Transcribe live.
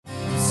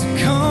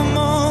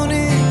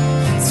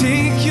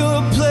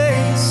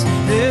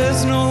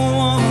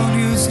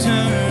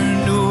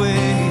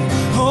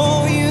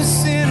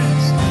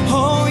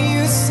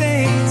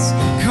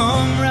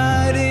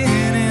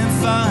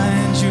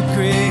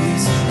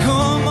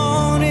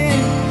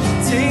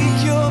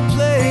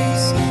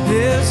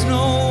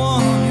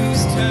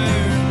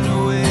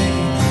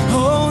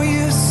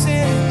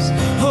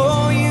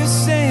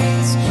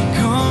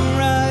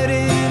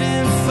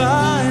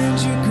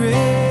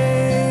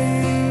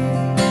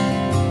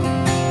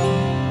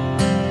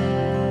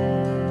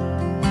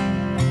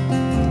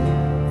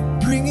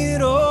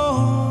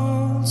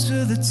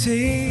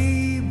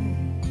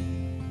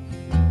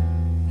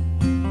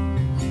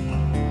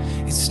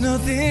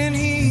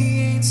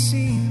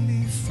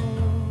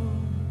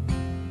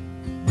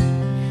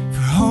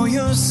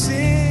your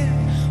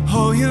sin,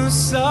 all your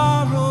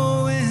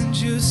sorrow and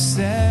your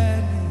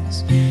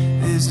sadness.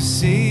 There's a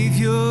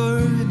Savior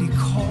and He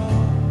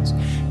calls.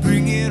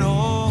 Bring it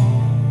all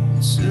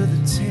to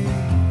the table.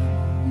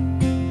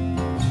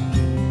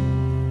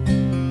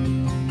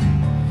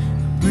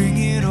 Bring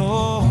it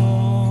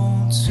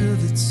all to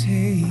the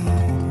table.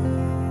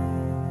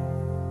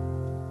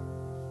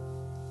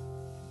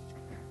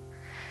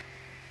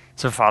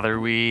 So, Father,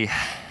 we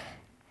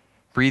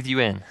breathe you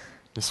in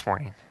this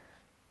morning.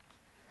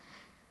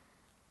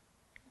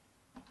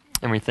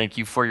 And we thank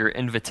you for your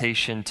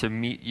invitation to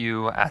meet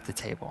you at the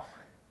table.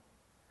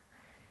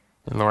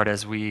 And Lord,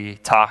 as we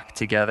talk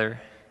together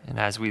and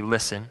as we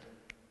listen,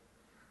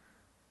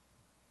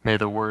 may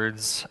the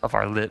words of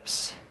our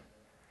lips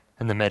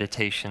and the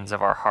meditations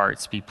of our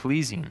hearts be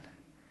pleasing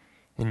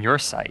in your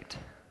sight,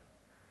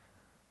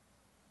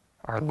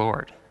 our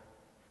Lord,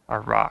 our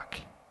rock,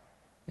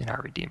 and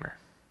our Redeemer.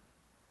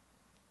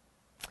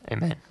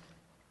 Amen.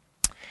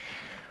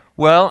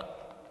 Well,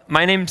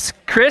 my name's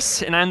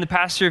Chris, and I'm the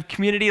pastor of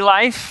Community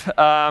Life.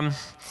 I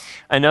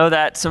know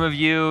that some of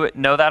you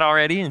know that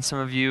already, and some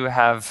of you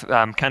have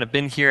kind of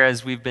been here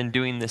as we've been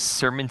doing this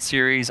sermon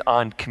series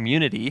on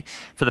community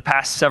for the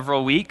past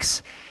several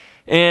weeks.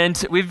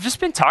 And we've just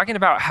been talking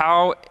about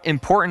how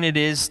important it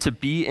is to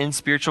be in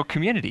spiritual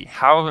community,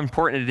 how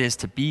important it is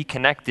to be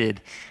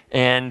connected,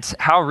 and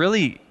how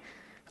really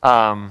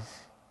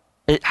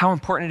how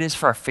important it is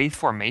for our faith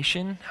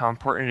formation, how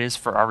important it is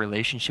for our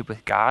relationship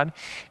with God,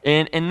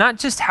 and not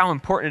just how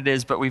important it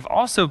is, but we've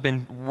also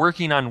been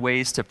working on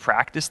ways to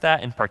practice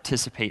that and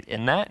participate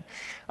in that.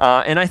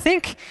 And I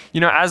think,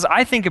 as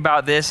I think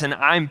about this, and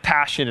I'm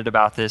passionate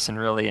about this and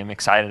really am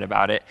excited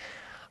about it,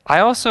 I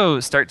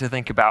also start to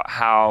think about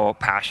how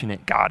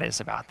passionate God is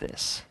about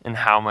this and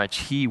how much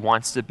He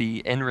wants to be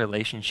in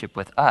relationship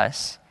with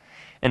us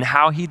and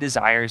how He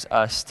desires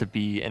us to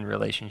be in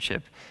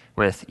relationship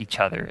with each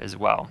other as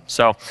well.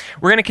 So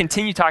we're going to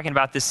continue talking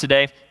about this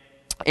today.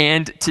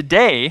 And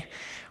today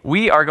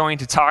we are going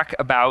to talk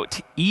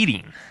about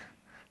eating.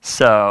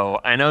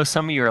 So I know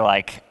some of you are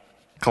like,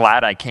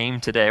 glad I came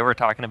today. We're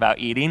talking about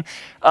eating.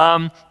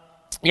 We're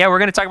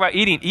going to talk about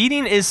eating.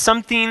 Eating is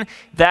something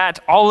that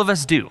all of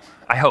us do,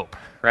 I hope,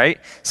 right?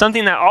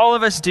 Something that all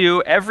of us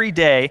do every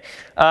day.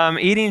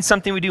 Eating is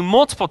something we do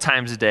multiple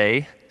times a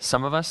day.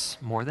 Some of us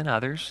more than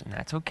others, and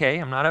that's okay.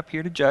 I'm not up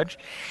here to judge.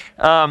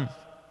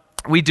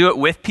 We do it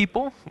with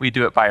people. We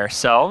do it by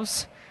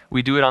ourselves.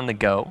 We do it on the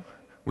go.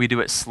 We do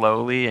it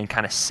slowly and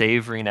kind of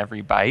savoring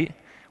every bite.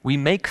 We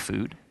make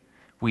food.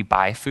 We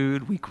buy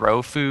food. We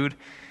grow food.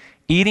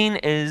 Eating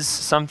is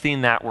something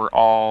that we're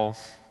all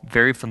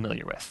very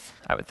familiar with,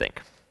 I would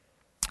think.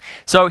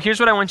 So here's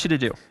what I want you to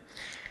do.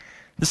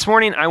 This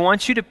morning, I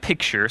want you to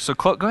picture, so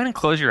go ahead and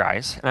close your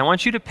eyes, and I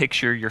want you to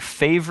picture your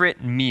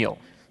favorite meal.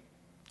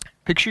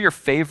 Picture your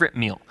favorite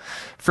meal.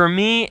 For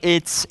me,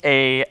 it's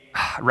a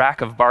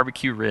rack of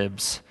barbecue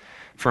ribs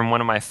from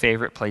one of my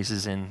favorite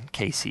places in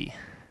KC.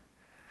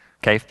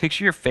 Okay,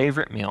 picture your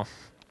favorite meal.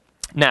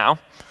 Now,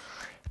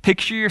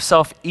 picture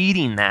yourself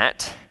eating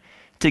that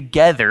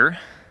together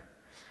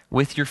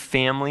with your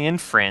family and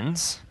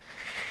friends,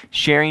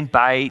 sharing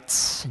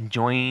bites,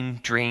 enjoying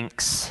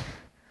drinks,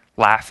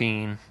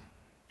 laughing,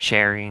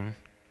 sharing,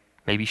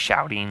 maybe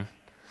shouting,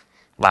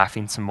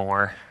 laughing some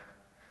more.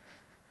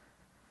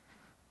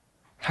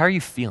 How are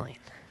you feeling?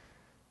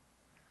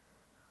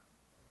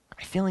 Are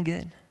you feeling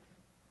good?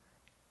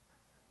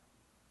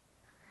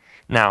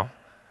 Now,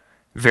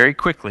 very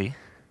quickly,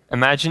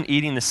 imagine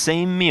eating the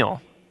same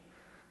meal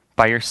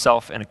by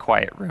yourself in a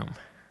quiet room.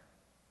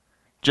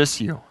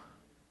 Just you.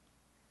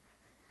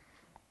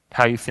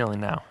 How are you feeling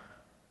now?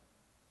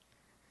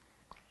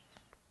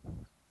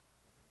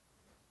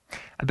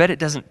 I bet it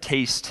doesn't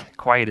taste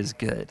quite as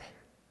good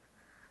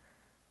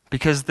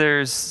because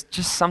there's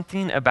just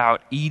something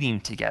about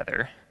eating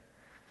together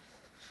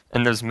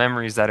and those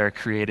memories that are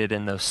created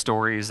and those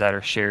stories that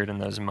are shared in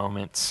those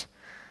moments.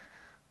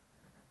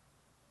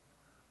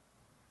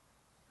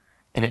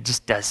 And it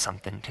just does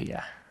something to you,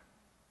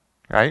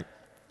 right?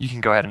 You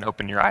can go ahead and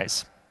open your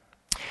eyes.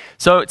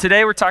 So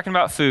today we're talking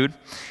about food,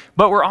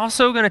 but we're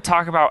also going to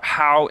talk about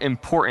how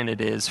important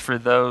it is for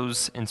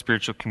those in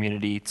spiritual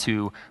community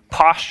to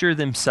posture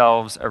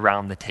themselves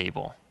around the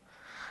table,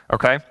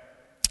 okay?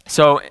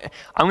 So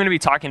I'm going to be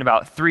talking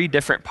about 3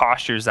 different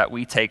postures that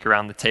we take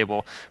around the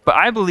table, but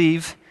I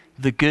believe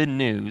the good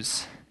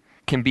news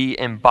can be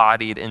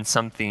embodied in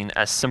something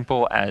as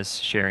simple as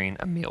sharing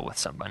a meal with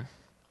someone.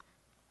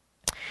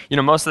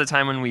 Most of the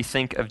time when we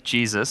think of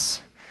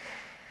Jesus,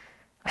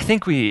 I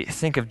think we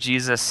think of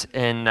Jesus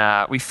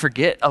and we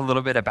forget a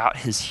little bit about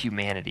his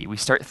humanity. We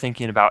start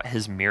thinking about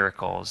his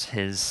miracles,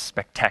 his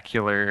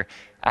spectacular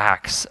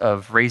acts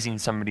of raising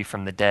somebody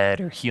from the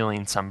dead or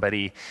healing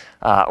somebody,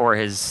 or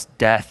his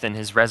death and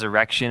his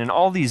resurrection, and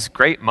all these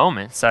great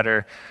moments that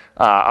are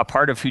a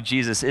part of who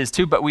Jesus is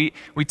too. But we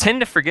tend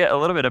to forget a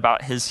little bit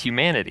about his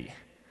humanity.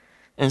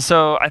 And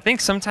so I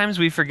think sometimes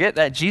we forget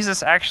that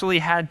Jesus actually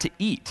had to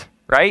eat,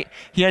 right?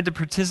 He had to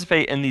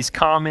participate in these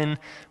common,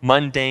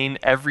 mundane,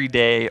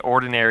 everyday,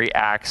 ordinary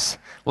acts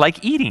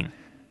like eating.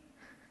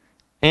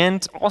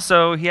 And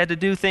also, he had to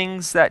do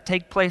things that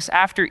take place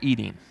after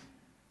eating,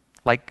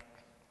 like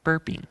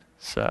burping.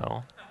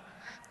 So,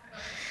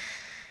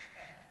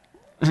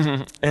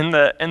 in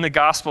the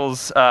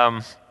Gospels,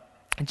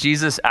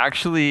 Jesus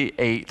actually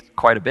ate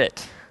quite a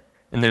bit.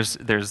 And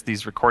there's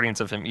these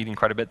recordings of him eating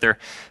quite a bit. There are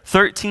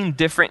 13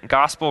 different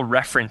gospel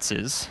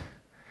references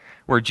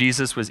where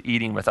Jesus was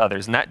eating with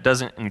others. And that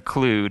doesn't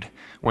include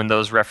when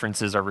those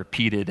references are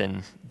repeated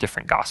in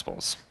different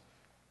gospels.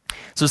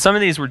 So some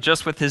of these were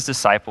just with his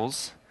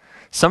disciples.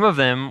 Some of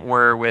them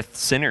were with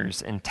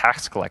sinners and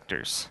tax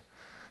collectors.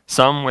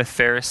 Some with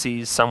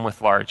Pharisees, some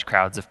with large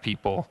crowds of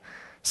people.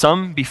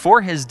 Some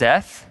before his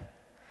death,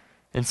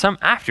 and some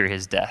after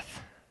his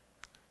death.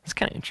 It's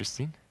kind of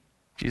interesting.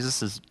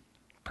 Jesus is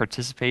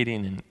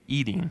participating and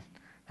eating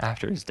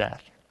after his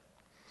death.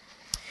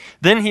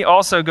 Then he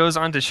also goes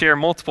on to share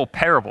multiple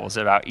parables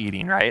about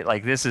eating, right?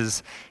 Like this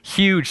is a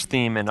huge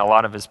theme in a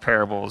lot of his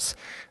parables.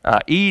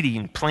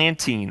 Eating,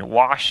 planting,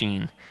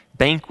 washing,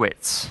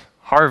 banquets,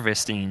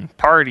 harvesting,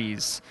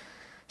 parties.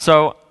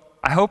 So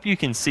I hope you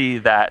can see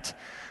that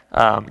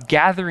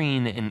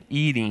gathering and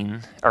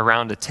eating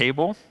around a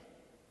table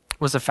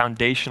was a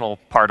foundational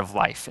part of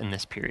life in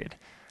this period.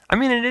 I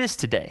mean, it is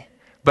today,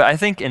 but I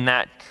think in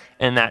that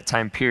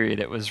time period,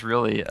 it was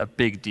really a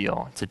big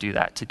deal to do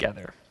that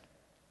together.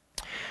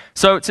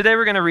 So today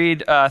we're going to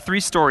read 3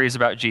 stories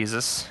about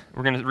Jesus.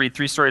 We're going to read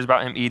 3 stories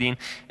about him eating,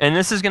 and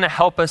this is going to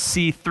help us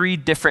see 3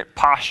 different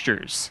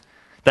postures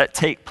that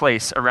take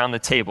place around the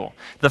table.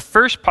 The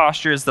first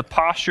posture is the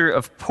posture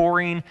of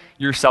pouring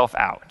yourself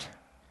out.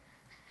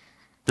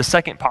 The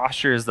second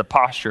posture is the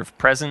posture of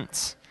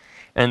presence,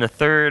 and the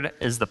third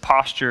is the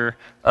posture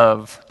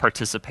of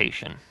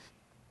participation.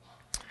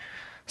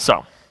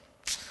 So,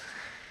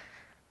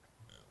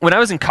 when I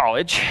was in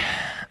college,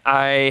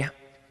 I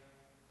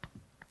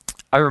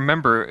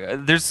remember,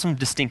 there's some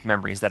distinct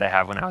memories that I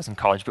have when I was in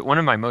college, but one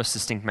of my most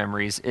distinct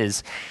memories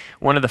is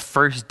one of the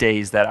first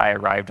days that I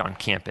arrived on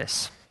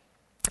campus.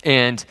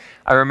 And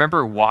I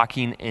remember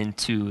walking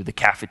into the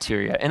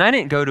cafeteria, and I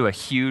didn't go to a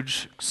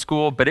huge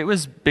school, but it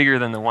was bigger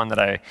than the one that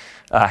I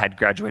had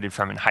graduated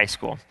from in high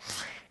school.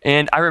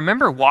 And I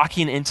remember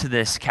walking into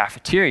this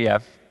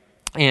cafeteria,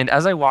 and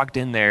as I walked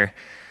in there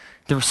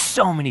were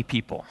so many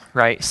people,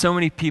 right? So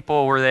many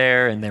people were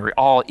there, and they were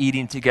all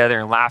eating together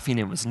and laughing.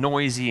 It was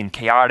noisy and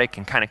chaotic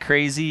and kind of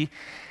crazy.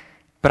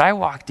 But I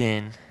walked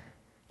in,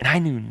 and I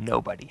knew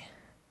nobody.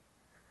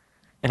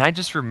 And I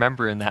just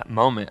remember in that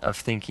moment of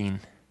thinking,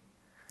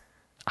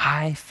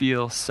 I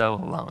feel so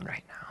alone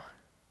right now.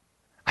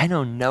 I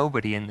know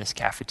nobody in this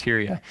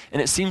cafeteria.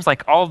 And it seems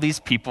like all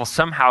these people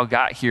somehow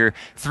got here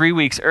 3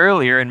 weeks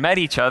earlier and met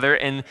each other,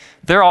 and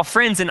they're all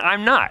friends, and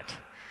I'm not.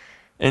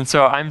 And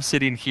so I'm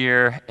sitting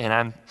here, and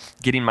I'm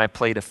getting my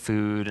plate of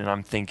food, and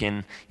I'm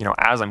thinking,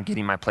 as I'm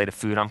getting my plate of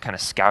food, I'm kind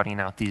of scouting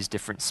out these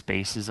different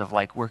spaces of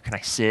like, where can I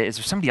sit? Is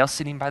there somebody else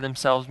sitting by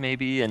themselves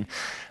maybe? And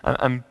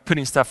I'm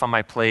putting stuff on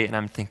my plate, and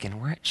I'm thinking,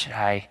 where should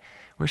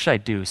I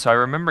do? So I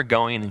remember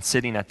going and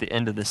sitting at the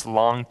end of this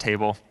long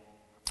table,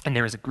 and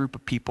there was a group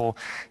of people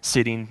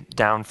sitting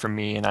down from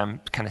me, and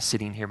I'm kind of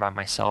sitting here by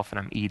myself, and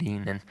I'm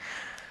eating,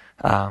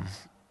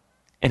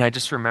 and I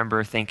just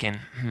remember thinking,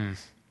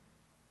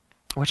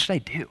 what should I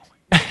do?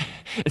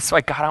 And so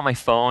I got on my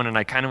phone, and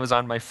I kind of was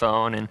on my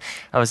phone, and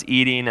I was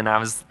eating, and I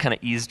was kind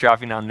of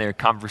eavesdropping on their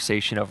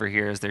conversation over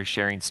here as they're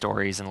sharing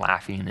stories and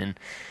laughing,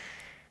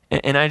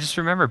 and I just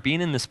remember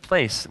being in this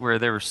place where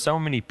there were so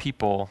many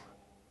people,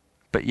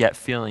 but yet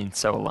feeling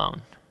so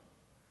alone.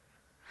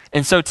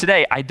 And so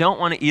today, I don't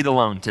want to eat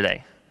alone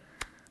today.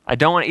 I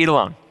don't want to eat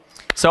alone.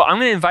 So I'm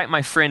going to invite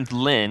my friend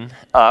Lynn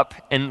up,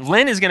 and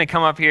Lynn is going to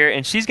come up here,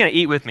 and she's going to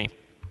eat with me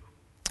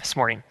this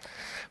morning.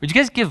 Would you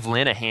guys give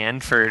Lynn a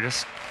hand for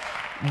just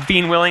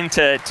being willing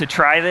to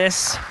try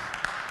this?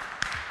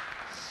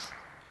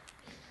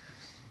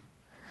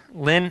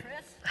 Lynn,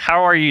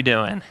 how are you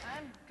doing?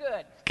 I'm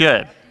good.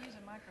 Good. I have to use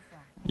a microphone.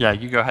 Yeah,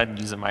 you go ahead and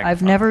use a microphone.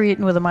 I've never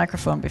eaten with a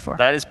microphone before.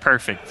 That is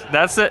perfect.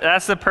 That's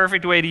the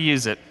perfect way to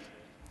use it.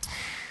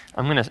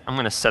 I'm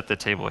gonna set the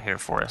table here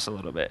for us a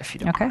little bit, if you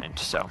don't mind.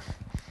 So,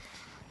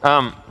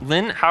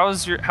 Lynn, how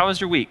was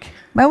your week?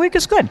 My week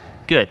is good.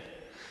 Good.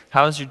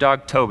 How's your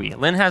dog Toby?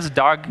 Lynn has a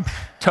dog,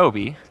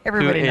 Toby.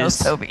 Everybody knows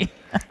Toby.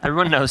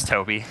 Everyone knows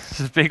Toby. He's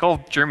a big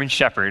old German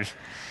Shepherd,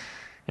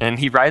 and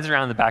he rides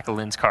around the back of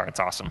Lynn's car. It's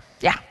awesome.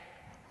 Yeah.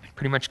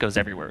 Pretty much goes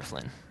everywhere with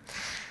Lynn.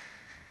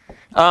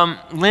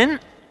 Lynn,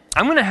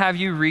 I'm going to have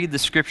you read the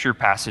scripture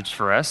passage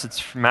for us.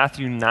 It's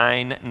Matthew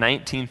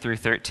 9:19 through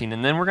 13,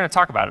 and then we're going to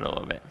talk about it a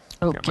little bit.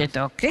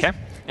 Okay.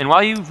 And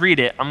while you read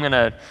it, I'm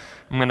gonna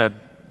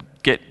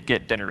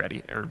get dinner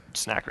ready or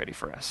snack ready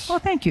for us. Well,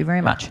 thank you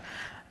very much.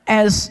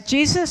 As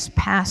Jesus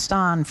passed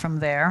on from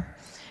there,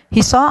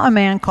 he saw a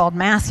man called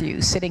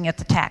Matthew sitting at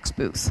the tax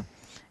booth,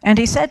 and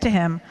he said to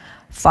him,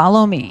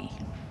 "Follow me."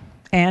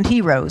 And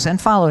he rose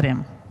and followed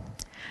him.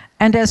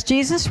 And as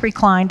Jesus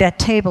reclined at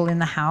table in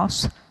the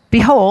house,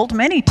 Behold,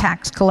 many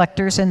tax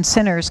collectors and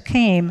sinners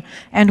came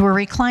and were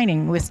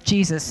reclining with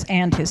Jesus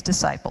and his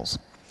disciples.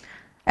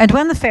 And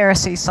when the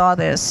Pharisees saw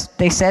this,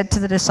 they said to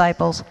the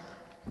disciples,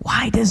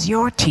 "Why does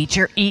your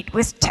teacher eat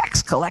with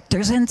tax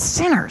collectors and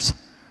sinners?"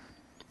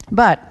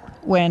 But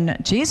when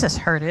Jesus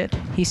heard it,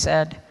 he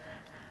said,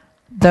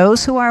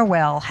 "Those who are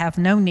well have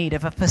no need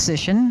of a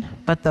physician,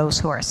 but those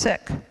who are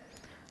sick.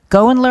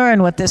 Go and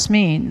learn what this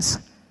means.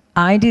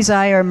 I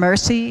desire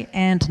mercy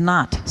and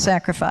not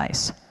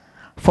sacrifice,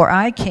 for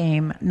I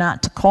came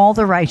not to call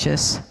the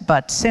righteous,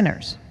 but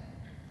sinners."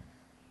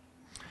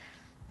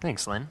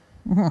 Thanks, Lynn.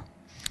 Mm-hmm.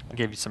 I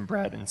gave you some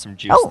bread and some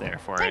juice there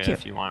for thank you you.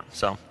 if you want.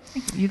 So,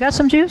 You got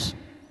some juice?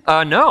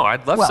 no,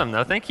 I'd love some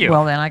though. Thank you.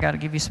 Well, then I got to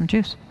give you some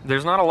juice.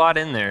 There's not a lot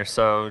in there,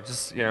 so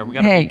just we got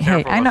to Hey, be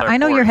careful. I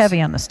know you're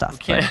heavy on the stuff,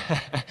 but Can't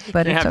it's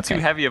have okay.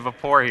 too heavy of a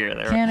pour here.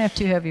 There. Can't have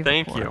too heavy of a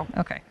Thank pour. you.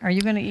 Okay. Are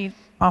you going to eat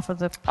off of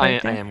the I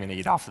plate there? am going to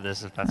eat off of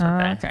this if that's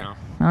okay. Okay. So.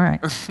 All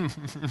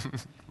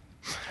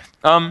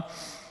right.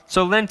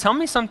 So Lynn, tell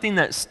me something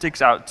that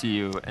sticks out to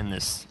you in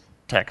this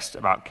text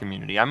about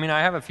community. I mean,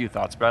 I have a few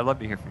thoughts, but I'd love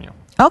to hear from you.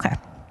 Okay.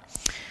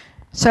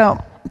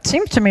 So it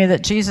seems to me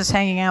that Jesus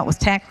hanging out with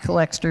tax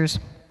collectors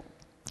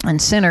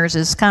and sinners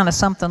is kind of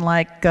something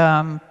like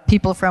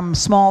people from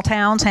small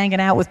towns hanging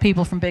out with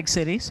people from big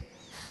cities.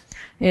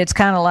 It's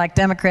kind of like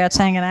Democrats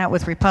hanging out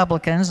with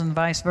Republicans and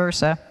vice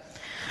versa.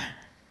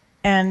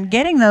 And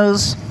getting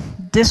those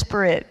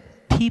disparate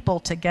people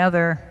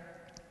together,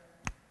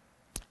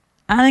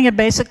 I think it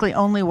basically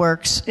only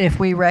works if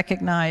we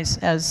recognize,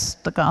 as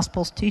the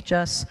Gospels teach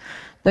us,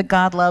 that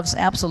God loves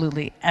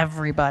absolutely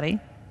everybody,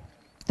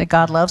 that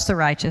God loves the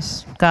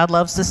righteous, God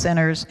loves the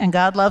sinners, and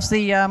God loves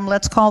the,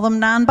 let's call them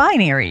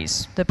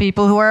non-binaries, the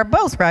people who are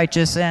both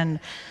righteous and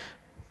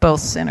both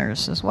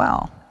sinners as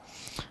well.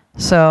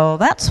 So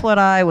that's what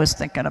I was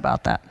thinking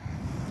about that.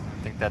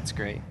 I think that's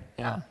great.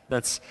 Yeah,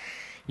 that's,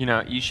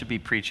 you should be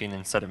preaching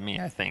instead of me,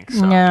 I think.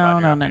 So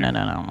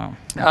No.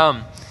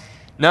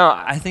 No,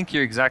 I think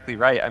you're exactly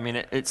right. I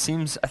mean, it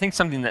seems, I think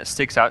something that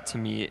sticks out to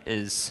me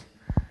is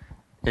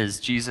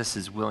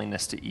Jesus'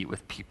 willingness to eat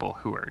with people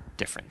who are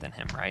different than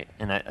him, right?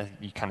 And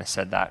you kind of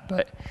said that.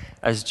 But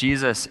as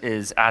Jesus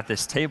is at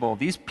this table,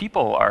 these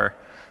people are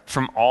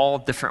from all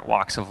different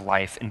walks of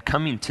life and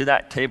coming to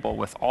that table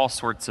with all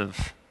sorts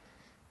of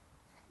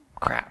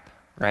crap,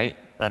 right,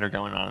 that are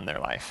going on in their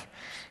life.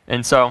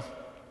 And so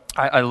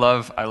I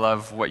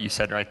love what you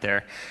said right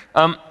there.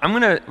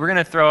 We're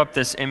gonna throw up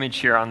this image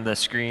here on the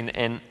screen,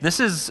 and this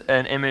is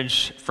an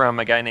image from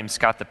a guy named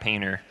Scott the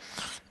Painter,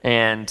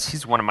 and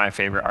he's one of my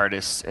favorite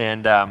artists.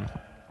 And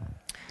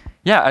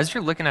as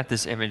you're looking at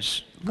this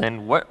image,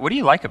 Lynn, what do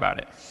you like about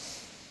it?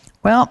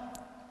 Well,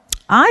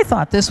 I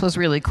thought this was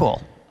really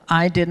cool.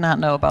 I did not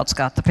know about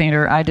Scott the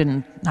Painter. I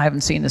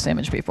haven't seen this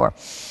image before.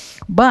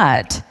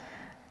 But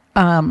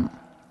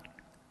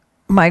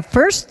my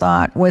first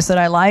thought was that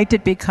I liked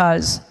it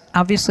because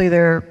obviously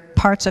they're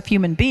parts of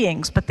human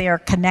beings, but they are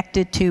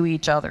connected to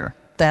each other.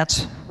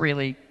 That's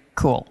really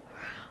cool.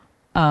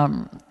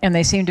 And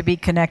they seem to be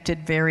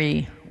connected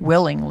very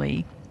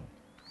willingly.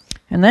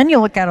 And then you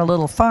look out a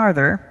little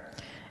farther,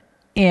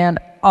 and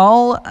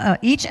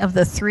each of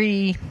the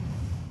three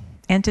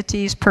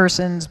entities,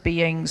 persons,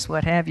 beings,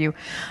 what have you,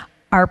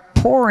 are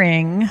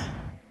pouring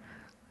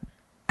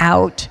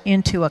out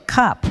into a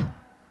cup.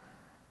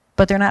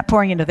 But they're not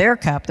pouring into their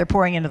cup, they're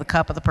pouring into the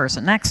cup of the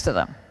person next to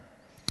them.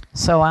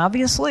 So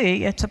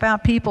obviously, it's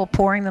about people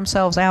pouring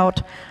themselves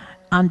out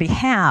on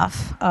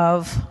behalf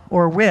of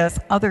or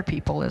with other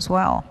people as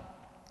well.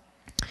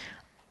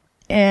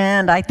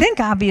 And I think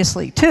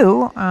obviously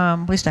too,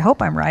 at least I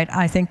hope I'm right,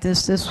 I think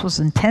this was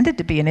intended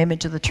to be an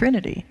image of the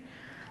Trinity.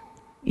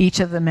 Each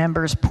of the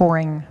members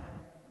pouring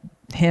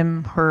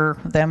him, her,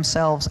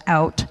 themselves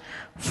out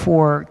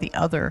for the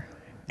other,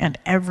 and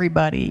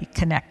everybody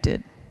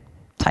connected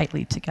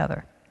tightly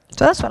together.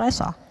 So that's what I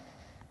saw.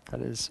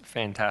 That is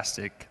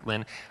fantastic,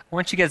 Lynn. I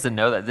want you guys to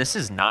know that this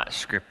is not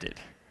scripted.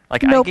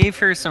 Like, Nope. I gave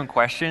her some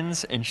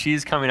questions, and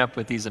she's coming up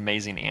with these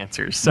amazing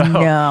answers. So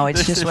No,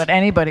 it's just what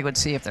anybody would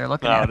see if they're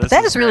looking at it. But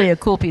that is really a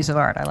cool piece of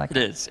art. I like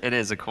it. It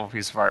is a cool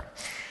piece of art.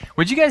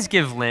 Would you guys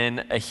give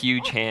Lynn a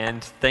huge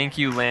hand? Thank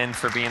you, Lynn,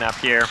 for being up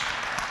here.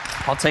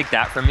 I'll take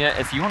that from you.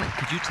 If you want to,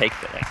 could you take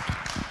the thing?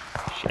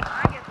 Shit.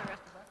 I get the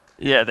rest of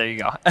it. Yeah, there you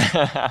go.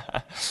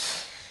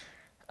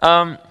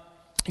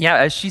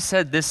 As she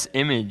said, this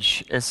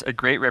image is a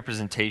great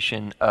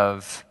representation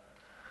of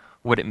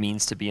what it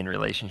means to be in a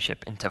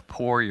relationship and to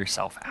pour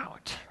yourself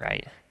out,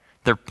 right?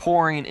 They're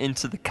pouring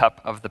into the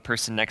cup of the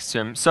person next to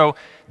them. So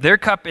their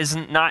cup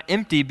isn't not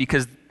empty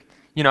because,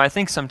 I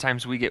think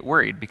sometimes we get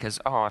worried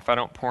because, if I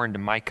don't pour into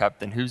my cup,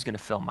 then who's going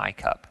to fill my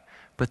cup?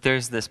 But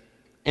there's this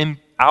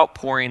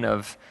outpouring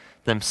of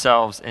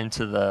themselves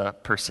into the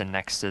person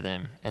next to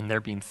them, and they're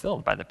being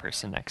filled by the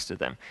person next to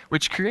them,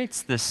 which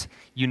creates this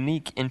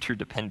unique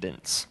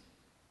interdependence.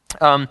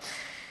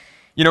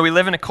 We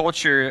live in a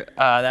culture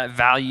that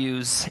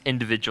values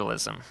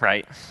individualism,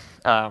 right?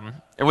 And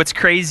what's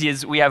crazy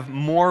is we have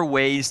more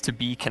ways to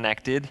be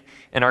connected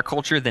in our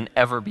culture than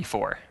ever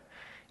before.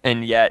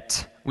 And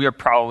yet, we are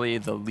probably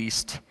the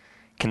least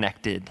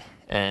connected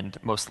and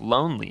most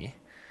lonely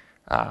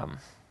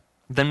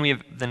than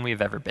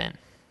we've ever been.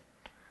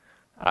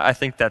 I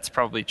think that's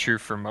probably true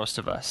for most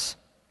of us.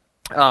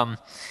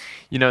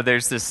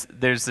 There's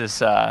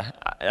this.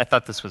 I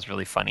thought this was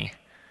really funny.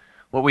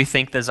 What we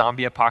think the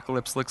zombie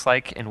apocalypse looks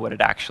like and what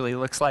it actually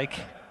looks like.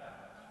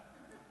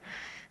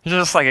 It's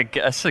just like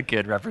it's a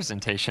good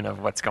representation of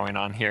what's going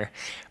on here.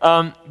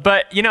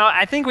 But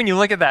I think when you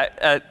look at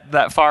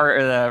that far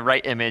the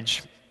right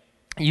image,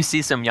 you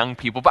see some young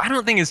people. But I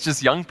don't think it's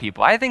just young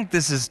people. I think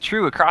this is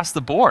true across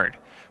the board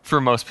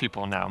for most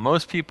people now.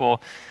 Most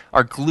people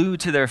are glued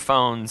to their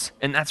phones,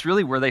 and that's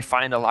really where they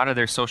find a lot of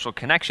their social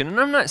connection. And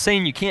I'm not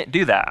saying you can't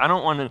do that.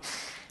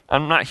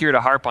 I'm not here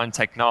to harp on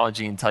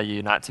technology and tell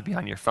you not to be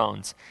on your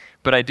phones.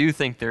 But I do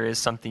think there is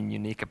something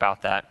unique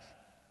about that.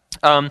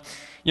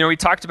 We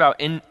talked about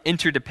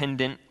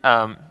interdependent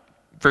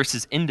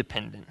versus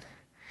independent.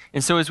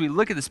 And so as we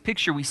look at this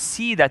picture, we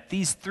see that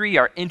these three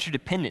are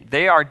interdependent.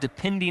 They are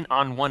depending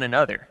on one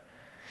another.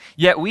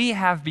 Yet we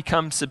have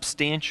become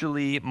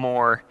substantially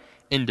more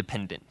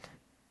independent,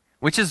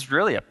 which is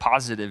really a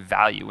positive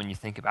value when you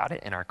think about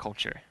it in our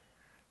culture.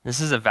 This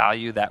is a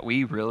value that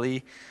we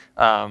really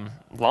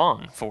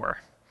long for.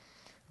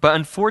 But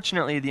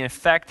unfortunately, the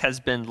effect has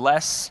been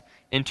less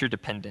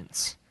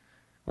interdependence,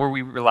 where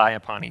we rely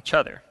upon each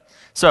other.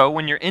 So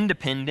when you're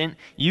independent,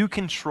 you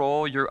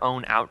control your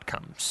own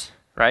outcomes,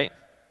 right?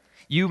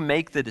 You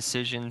make the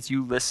decisions,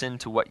 you listen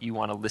to what you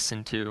want to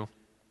listen to.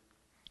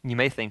 You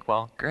may think,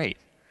 well, great.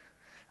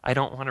 I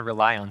don't want to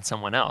rely on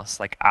someone else.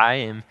 Like, I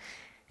am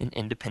an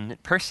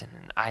independent person,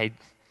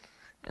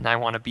 and I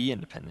want to be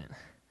independent.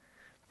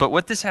 But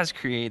what this has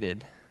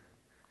created,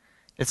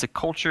 it's a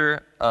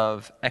culture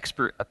of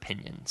expert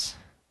opinions,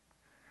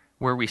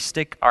 where we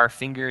stick our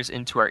fingers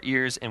into our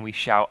ears and we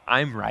shout,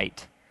 "I'm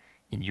right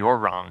and you're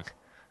wrong,"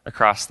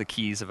 across the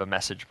keys of a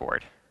message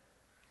board.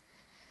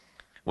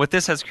 What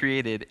this has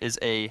created is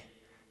a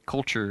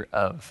culture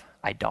of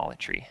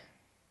idolatry.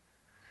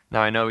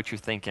 Now, I know what you're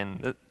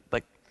thinking,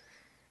 like,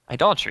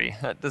 idolatry?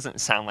 That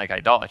doesn't sound like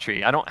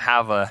idolatry. I don't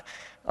have a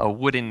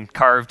wooden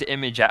carved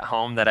image at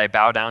home that I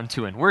bow down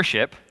to and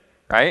worship,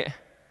 right?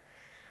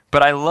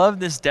 But I love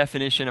this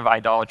definition of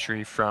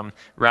idolatry from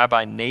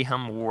Rabbi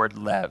Nahum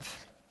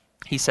Ward-Lev.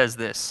 He says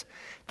this: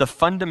 the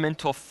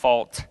fundamental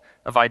fault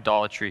of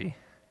idolatry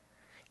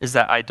is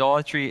that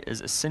idolatry is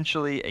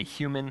essentially a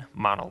human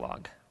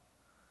monologue.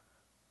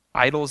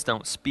 Idols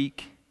don't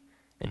speak,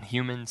 and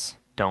humans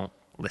don't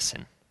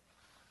listen.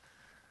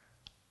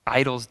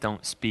 Idols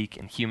don't speak,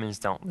 and humans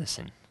don't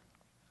listen.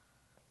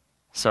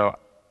 So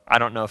I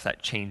don't know if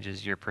that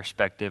changes your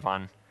perspective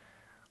on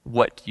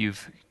what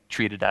you've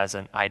treated as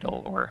an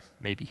idol, or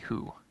maybe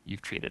who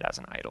you've treated as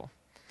an idol.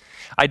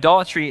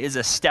 Idolatry is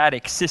a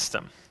static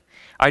system.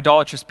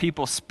 Idolatrous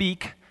people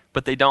speak,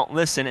 but they don't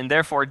listen, and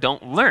therefore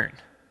don't learn.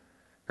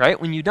 Right?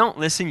 When you don't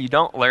listen, you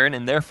don't learn,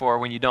 and therefore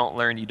when you don't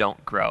learn, you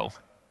don't grow.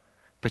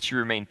 But you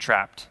remain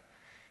trapped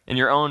in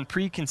your own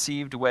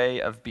preconceived way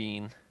of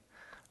being,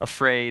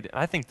 afraid.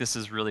 I think this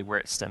is really where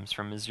it stems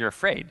from, is you're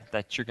afraid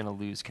that you're going to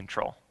lose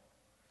control.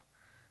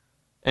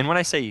 And when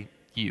I say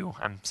you,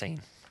 I'm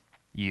saying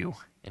you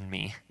and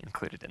me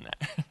included in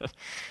that.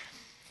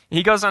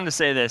 He goes on to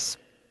say this: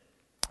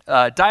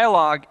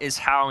 dialogue is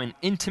how an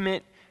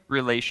intimate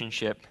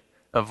relationship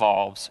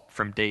evolves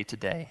from day to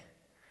day.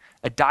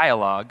 A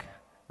dialogue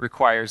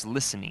requires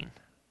listening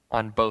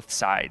on both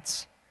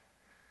sides.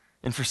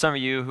 And for some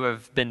of you who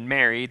have been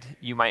married,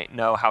 you might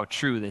know how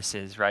true this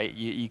is, right?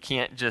 You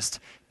can't just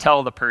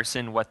tell the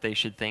person what they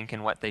should think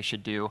and what they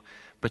should do,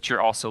 but you're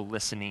also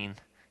listening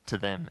to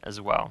them as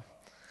well.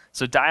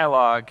 So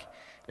dialogue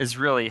is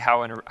really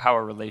how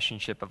a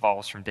relationship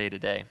evolves from day to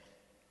day.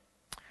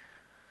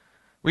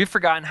 We've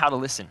forgotten how to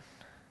listen.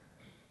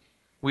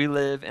 We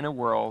live in a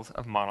world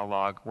of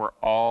monologue where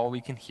all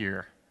we can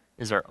hear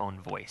is our own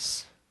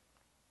voice.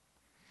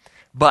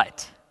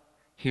 But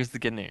here's the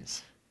good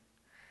news.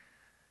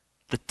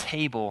 The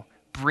table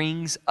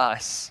brings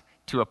us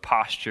to a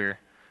posture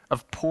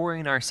of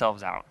pouring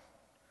ourselves out.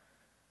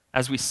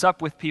 As we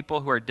sup with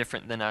people who are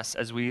different than us,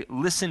 as we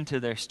listen to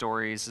their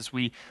stories, as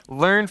we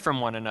learn from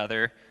one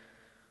another.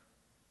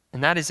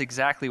 And that is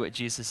exactly what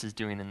Jesus is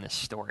doing in this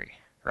story,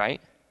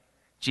 right?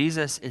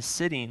 Jesus is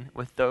sitting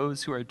with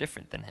those who are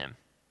different than him.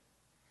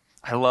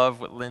 I love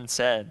what Lynn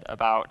said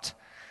about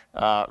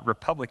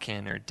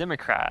Republican or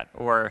Democrat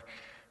or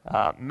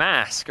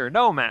mask or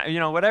no mask,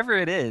 whatever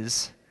it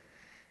is.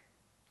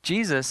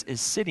 Jesus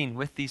is sitting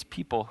with these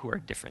people who are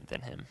different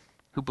than him,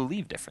 who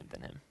believe different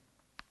than him.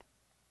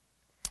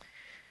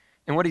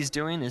 And what he's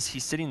doing is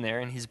he's sitting there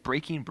and he's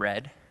breaking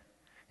bread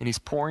and he's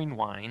pouring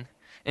wine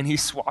and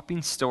he's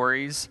swapping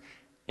stories,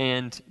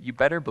 and you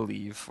better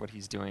believe what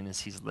he's doing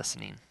is he's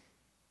listening.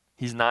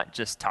 He's not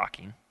just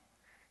talking.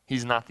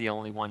 He's not the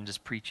only one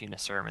just preaching a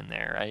sermon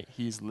there, right?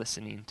 He's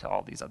listening to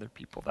all these other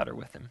people that are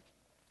with him.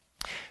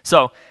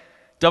 So,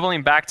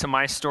 doubling back to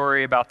my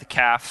story about the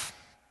calf,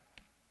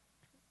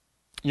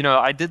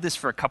 I did this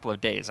for a couple of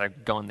days.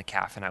 I'd go in the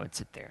calf and I would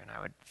sit there and I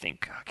would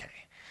think,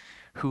 okay,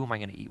 who am I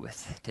going to eat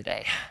with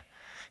today?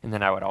 And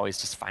then I would always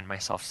just find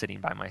myself sitting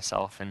by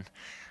myself. And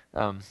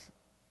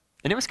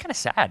it was kind of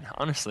sad,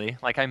 honestly.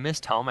 Like, I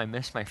missed home. I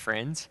missed my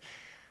friends.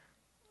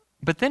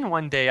 But then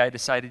one day I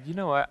decided, you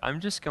know what? I'm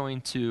just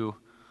going to,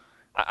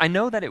 I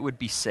know that it would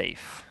be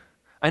safe.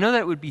 I know that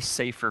it would be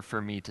safer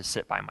for me to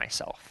sit by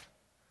myself.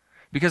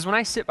 Because when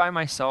I sit by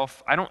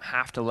myself, I don't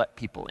have to let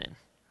people in.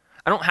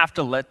 I don't have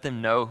to let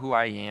them know who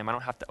I am. I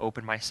don't have to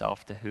open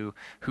myself to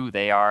who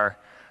they are.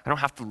 I don't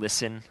have to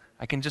listen.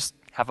 I can just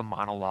have a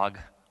monologue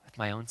with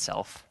my own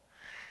self.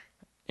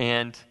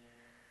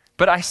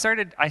 But I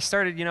started, I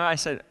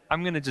said,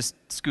 I'm going to just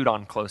scoot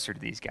on closer to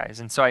these guys.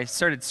 And so I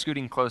started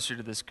scooting closer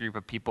to this group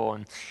of people.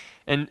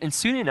 And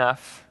soon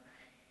enough,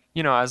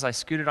 as I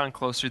scooted on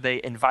closer,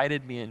 they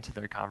invited me into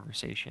their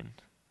conversation.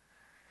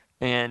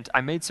 And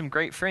I made some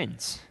great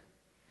friends.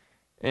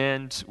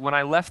 And when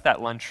I left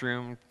that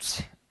lunchroom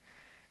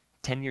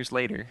 10 years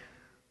later,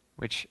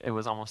 which it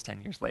was almost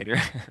 10 years later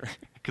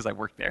because I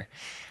worked there,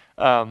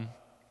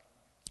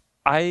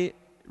 I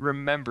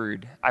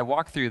remembered, I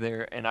walked through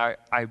there, and I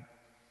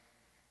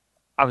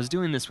was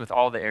doing this with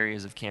all the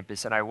areas of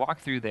campus, and I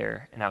walked through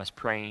there and I was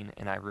praying,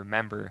 and I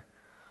remember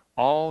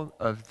all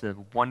of the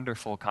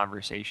wonderful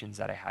conversations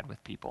that I had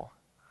with people,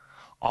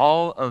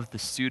 all of the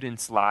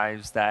students'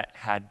 lives that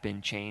had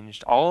been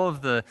changed, all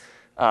of the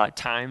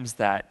times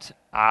that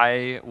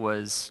I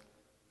was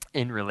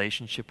in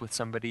relationship with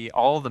somebody,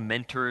 all the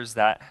mentors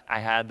that I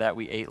had that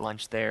we ate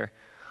lunch there,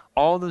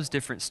 all those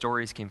different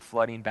stories came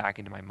flooding back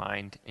into my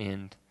mind,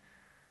 and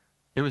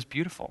it was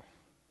beautiful.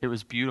 It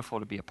was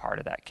beautiful to be a part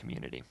of that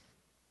community.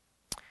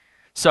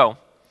 So,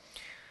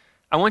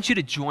 I want you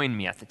to join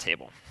me at the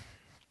table.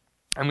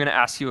 I'm going to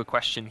ask you a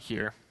question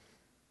here.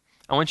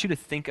 I want you to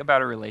think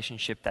about a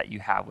relationship that you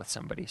have with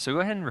somebody. So go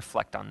ahead and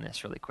reflect on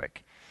this really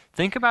quick.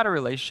 Think about a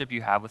relationship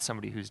you have with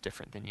somebody who's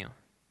different than you.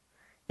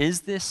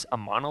 Is this a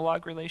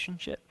monologue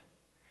relationship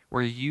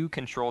where you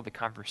control the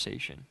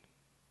conversation?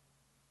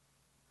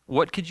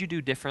 What could you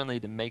do differently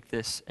to make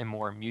this a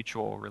more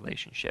mutual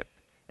relationship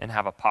and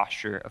have a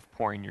posture of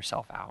pouring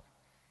yourself out?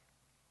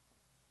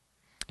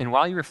 And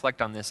while you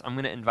reflect on this, I'm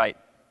going to invite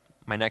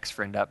my next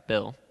friend up,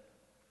 Bill.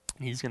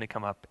 He's going to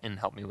come up and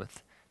help me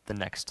with the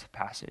next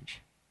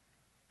passage.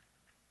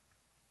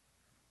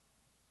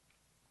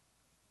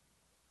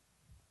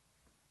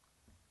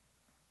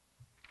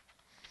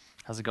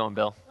 How's it going,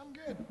 Bill? I'm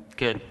good.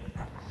 Good.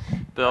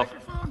 Bill?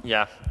 Microphone?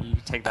 Yeah, you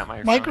can take that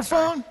microphone.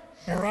 Microphone?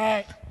 All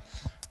right.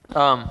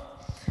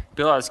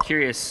 Bill, I was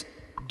curious,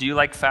 do you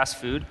like fast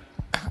food?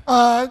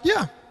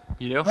 Yeah.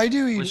 You do? I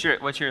do eat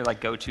What's your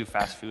like go-to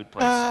fast food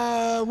place?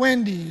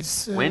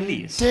 Wendy's.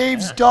 Wendy's.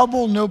 Dave's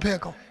Double, no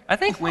pickle. I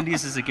think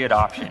Wendy's is a good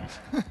option.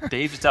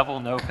 Dave's Double,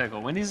 no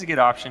pickle. Wendy's is a good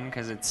option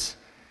because it's,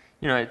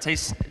 it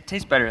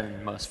tastes better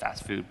than most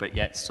fast food, but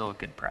yet still a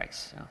good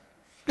price. So.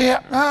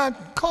 Yeah,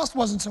 cost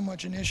wasn't so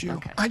much an issue.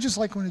 Okay. I just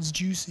like when it's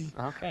juicy.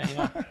 Okay,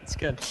 yeah, that's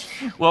good.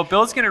 Well,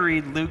 Bill's going to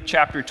read Luke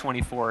chapter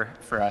 24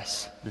 for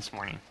us this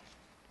morning.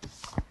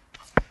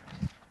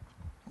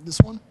 This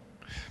one?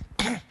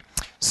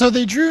 So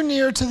they drew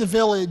near to the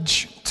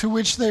village to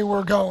which they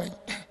were going.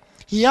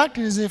 He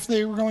acted as if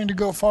they were going to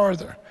go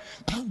farther,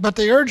 but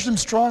they urged him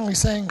strongly,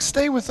 saying,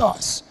 "Stay with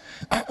us,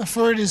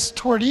 for it is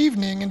toward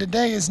evening, and the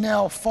day is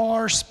now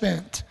far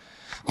spent."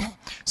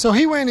 So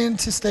he went in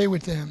to stay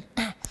with them.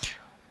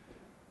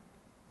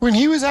 When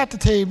he was at the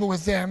table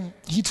with them,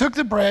 he took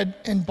the bread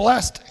and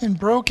blessed and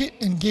broke it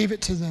and gave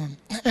it to them.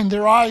 And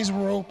their eyes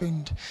were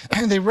opened,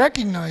 and they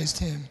recognized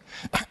him,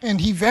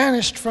 and he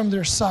vanished from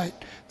their sight.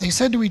 They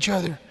said to each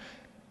other,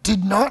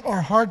 "Did not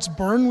our hearts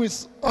burn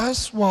with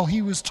us while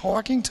he was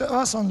talking to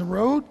us on the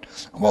road,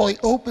 when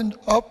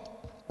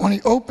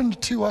he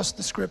opened to us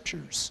the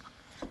scriptures?"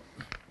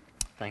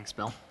 Thanks,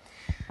 Bill.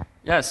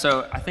 Yeah,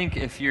 so I think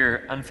if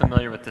you're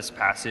unfamiliar with this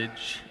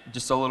passage,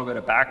 just a little bit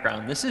of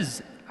background. This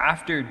is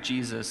after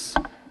Jesus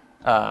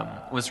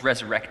was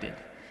resurrected.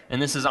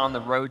 And this is on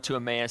the road to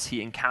Emmaus.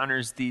 He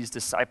encounters these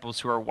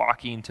disciples who are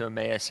walking to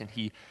Emmaus, and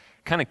he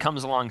kind of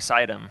comes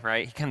alongside them,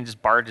 right? He kind of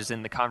just barges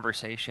in the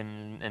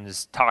conversation and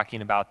is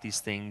talking about these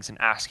things and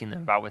asking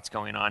them about what's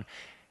going on.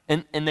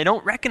 And they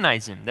don't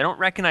recognize him. They don't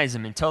recognize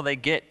him until they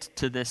get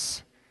to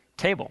this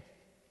table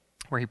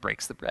where he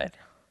breaks the bread.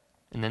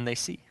 And then they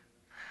see.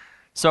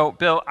 So,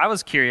 Bill, I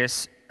was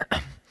curious,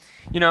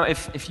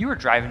 if you were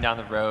driving down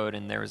the road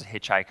and there was a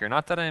hitchhiker,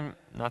 not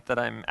that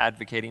I'm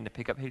advocating to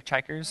pick up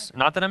hitchhikers,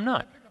 not that I'm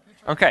not.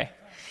 Okay.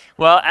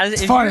 Well,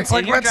 if you're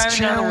driving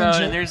down the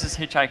road and there's this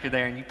hitchhiker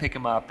there and you pick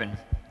him up and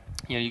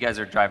you guys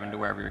are driving to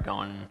wherever you're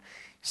going and you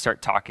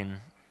start talking,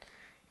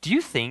 do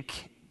you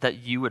think that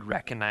you would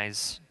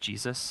recognize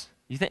Jesus?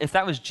 If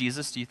that was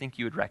Jesus, do you think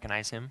you would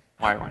recognize him?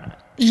 Why or why not?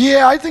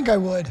 Yeah, I think I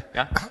would.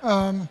 Yeah?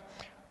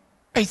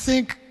 I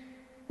think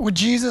with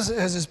Jesus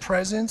as his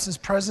presence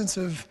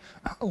of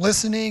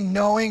listening,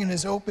 knowing, and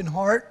his open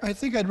heart, I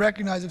think I'd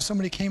recognize if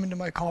somebody came into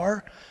my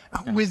car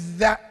with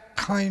that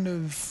kind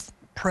of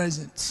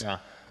presence. Yeah.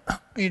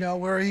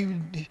 Where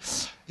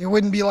it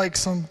wouldn't be like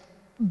some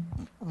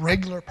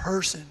regular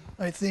person.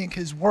 I think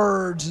his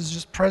words, his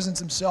just presence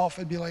himself,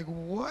 I'd be like,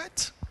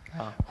 what?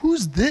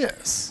 Who's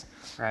this?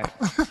 Right.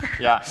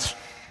 Yeah.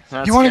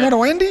 You want to go to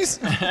Wendy's?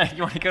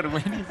 You want to go to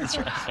Wendy's? That's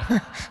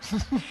right.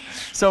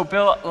 So,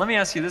 Bill, let me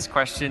ask you this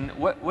question.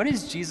 What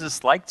is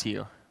Jesus like to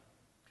you?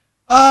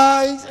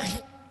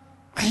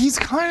 He's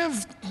kind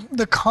of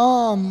the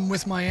calm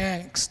with my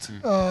angst.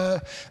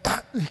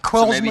 He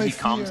quells my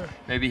fear.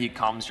 Maybe he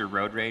calms your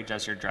road rage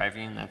as you're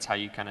driving. That's how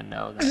you kind of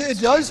know that. It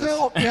does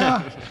help,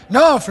 yeah.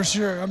 No, for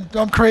sure.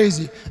 I'm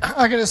crazy.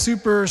 I got a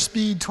super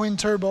speed twin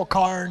turbo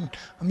car, and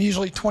I'm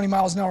usually 20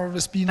 miles an hour over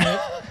the speed limit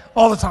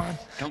all the time.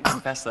 Don't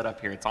confess that up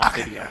here. It's on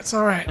video. It's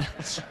all right.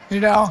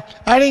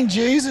 I think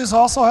Jesus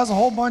also has a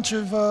whole bunch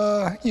of,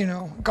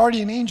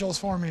 guardian angels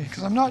for me,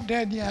 because I'm not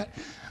dead yet.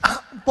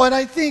 But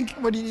I think,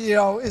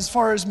 as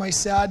far as my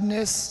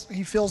sadness,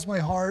 he fills my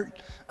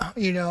heart.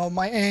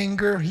 My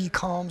anger, he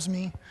calms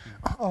me.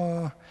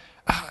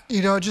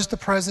 Just the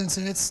presence,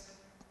 and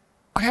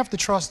I have to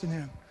trust in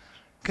him.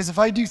 Because if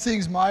I do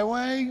things my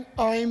way,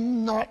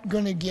 I'm not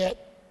going to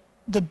get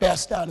the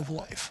best out of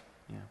life.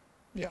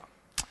 Yeah.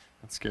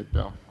 That's good,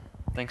 Bill.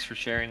 Thanks for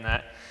sharing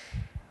that.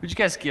 Would you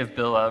guys give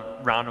Bill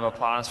a round of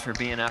applause for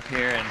being up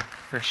here and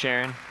for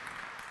sharing?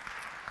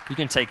 You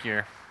can take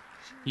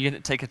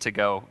it to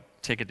go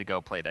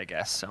plate, I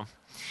guess. So,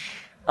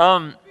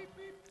 I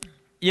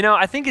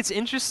think it's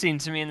interesting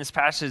to me in this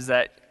passage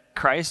that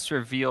Christ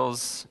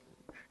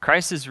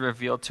is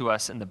revealed to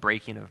us in the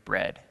breaking of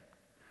bread,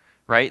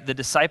 right? The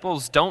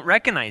disciples don't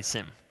recognize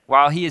him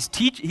while he's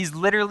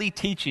literally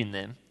teaching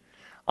them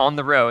on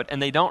the road,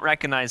 and they don't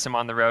recognize him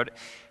on the road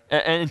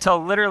and until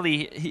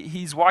literally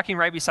he's walking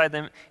right beside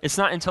them. It's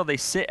not until they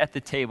sit at the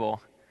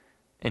table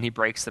and he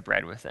breaks the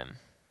bread with them.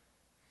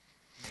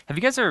 Have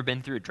you guys ever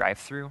been through a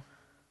drive-through?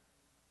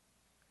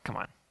 Come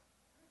on.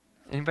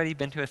 Anybody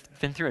been through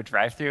a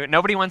drive-through?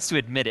 Nobody wants to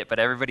admit it, but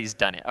everybody's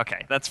done it.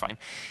 Okay, that's fine.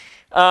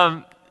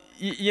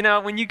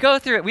 When you go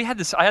through it,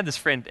 I had this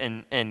friend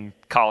in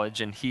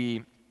college, and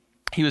he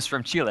was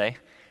from Chile,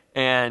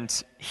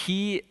 and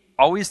he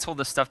always told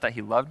us stuff that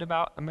he loved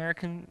about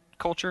American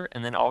culture,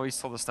 and then always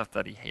told us stuff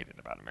that he hated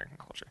about American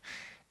culture.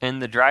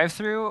 And the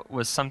drive-through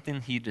was something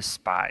he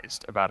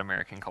despised about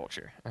American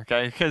culture,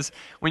 okay? Because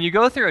when you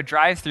go through a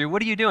drive-through,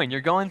 what are you doing?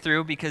 You're going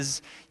through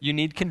because you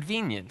need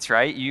convenience,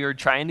 right? You're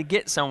trying to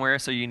get somewhere,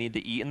 so you need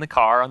to eat in the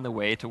car on the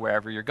way to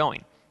wherever you're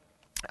going.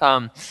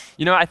 I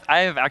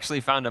have actually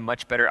found a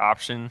much better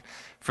option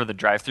for the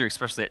drive-through,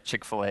 especially at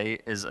Chick-fil-A,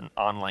 is an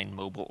online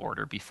mobile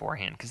order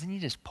beforehand. Because then you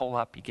just pull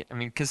up,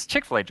 because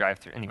Chick-fil-A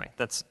drive-through, anyway,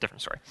 that's a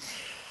different story.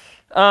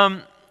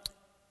 I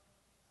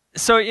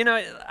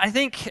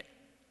think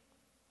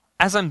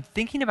as I'm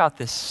thinking about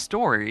this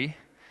story,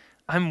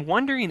 I'm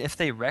wondering if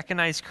they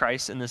recognize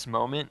Christ in this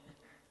moment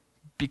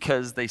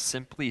because they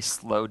simply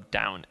slowed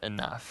down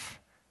enough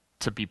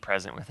to be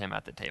present with him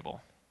at the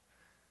table.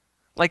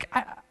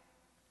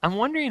 I'm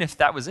wondering if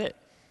that was it.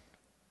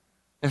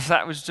 If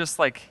that was just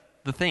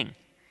the thing.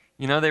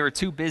 They were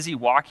too busy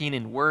walking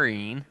and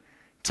worrying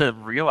to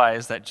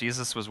realize that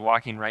Jesus was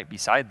walking right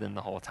beside them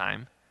the whole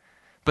time.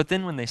 But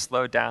then when they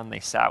slowed down, they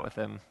sat with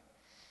him,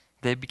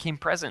 they became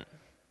present.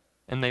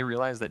 And they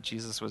realized that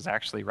Jesus was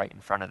actually right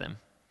in front of them.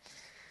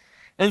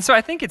 And so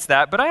I think it's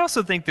that, but I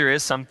also think there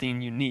is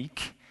something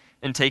unique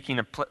in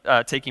taking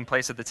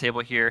place at the table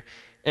here,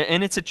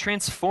 and it's a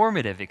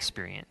transformative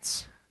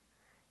experience.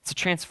 It's a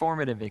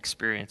transformative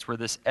experience where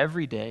this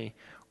everyday,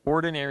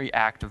 ordinary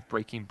act of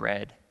breaking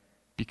bread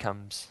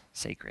becomes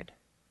sacred,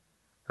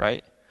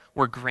 right?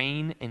 Where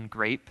grain and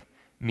grape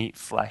meet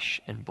flesh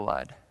and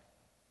blood.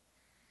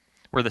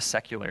 Where the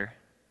secular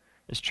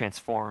is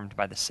transformed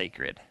by the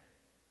sacred.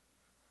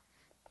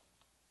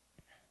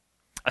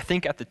 I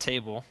think at the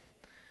table,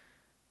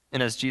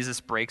 and as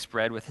Jesus breaks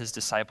bread with his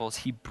disciples,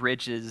 he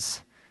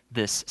bridges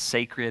this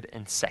sacred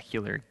and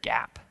secular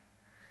gap.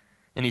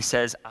 And he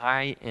says,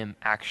 I am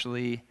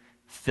actually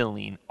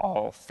filling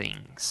all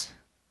things,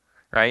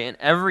 right? And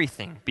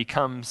everything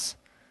becomes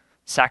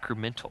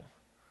sacramental.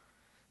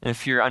 And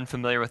if you're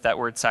unfamiliar with that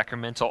word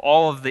sacramental,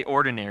 all of the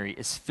ordinary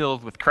is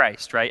filled with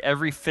Christ, right?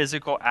 Every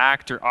physical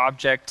act or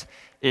object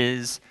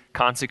is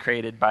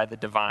consecrated by the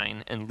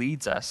divine and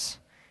leads us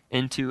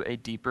into a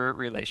deeper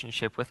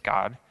relationship with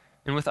God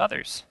and with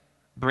others,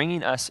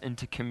 bringing us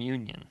into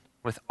communion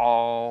with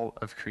all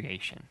of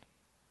creation.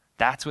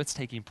 That's what's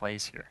taking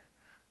place here.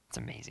 It's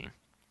amazing.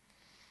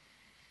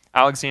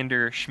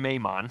 Alexander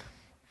Schmemann,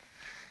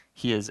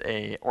 he was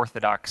an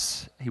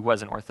Orthodox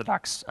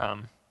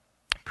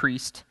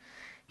priest.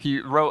 He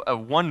wrote a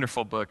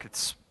wonderful book.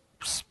 It's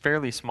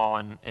fairly small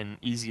and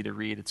easy to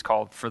read. It's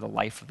called For the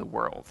Life of the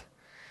World.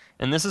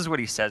 And this is what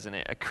he says in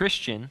it. A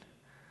Christian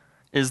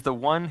is the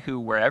one who,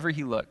 wherever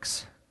he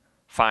looks,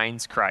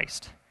 finds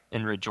Christ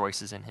and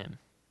rejoices in him.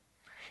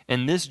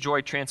 And this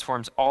joy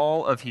transforms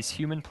all of his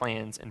human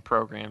plans and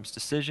programs,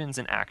 decisions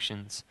and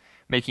actions,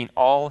 making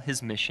all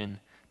his mission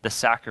the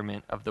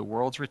sacrament of the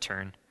world's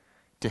return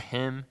to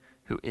him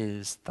who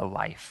is the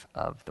life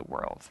of the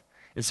world.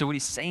 And so what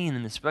he's saying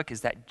in this book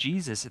is that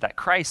Jesus, that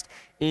Christ,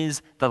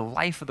 is the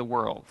life of the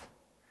world.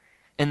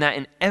 And that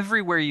in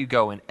everywhere you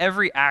go, in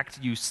every act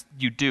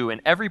you do, in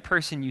every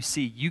person you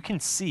see, you can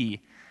see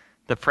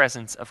the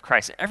presence of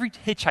Christ. In every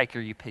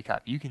hitchhiker you pick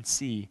up, you can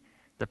see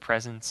the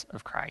presence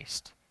of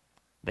Christ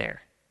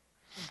there.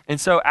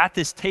 And so at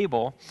this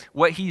table,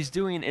 what he's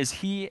doing is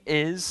he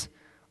is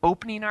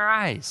opening our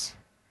eyes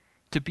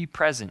to be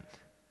present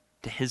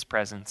to his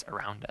presence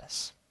around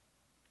us.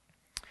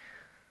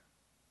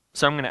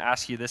 So I'm going to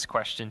ask you this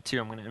question too.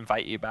 I'm going to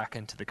invite you back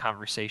into the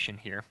conversation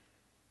here.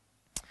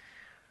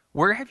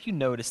 Where have you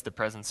noticed the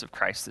presence of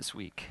Christ this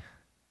week?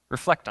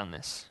 Reflect on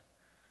this.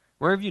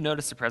 Where have you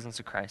noticed the presence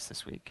of Christ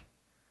this week?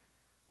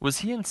 Was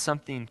he in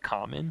something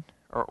common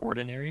or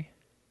ordinary?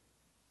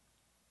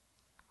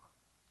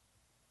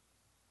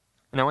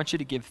 And I want you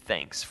to give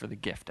thanks for the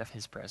gift of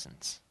his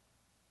presence.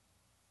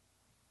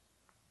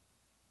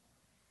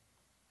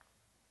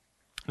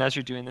 And as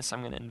you're doing this, I'm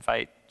going to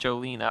invite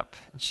Jolene up,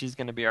 and she's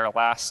going to be our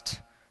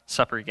last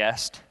supper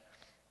guest.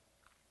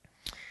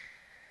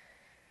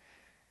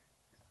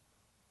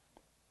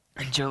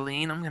 And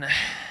Jolene, I'm going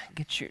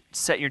to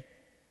set your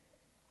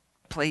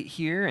plate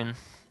here. And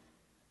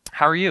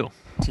how are you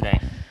today?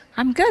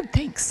 I'm good,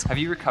 thanks. Have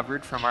you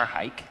recovered from our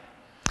hike?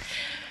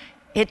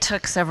 It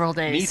took several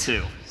days. Me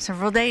too.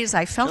 Several days.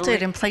 I felt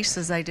it in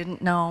places I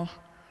didn't know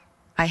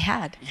I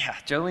had. Yeah,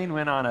 Jolene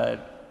went on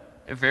a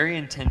very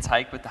intense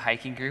hike with the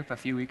hiking group a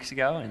few weeks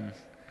ago, and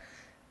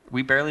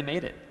we barely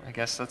made it. I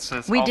guess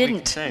that's we all didn't. We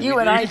can say. You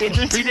and I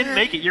didn't. We didn't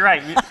make it. You're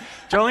right.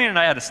 Jolene and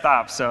I had to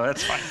stop, so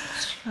that's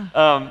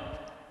fine.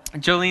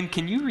 Jolene,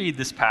 can you read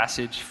this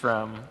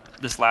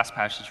last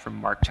passage from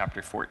Mark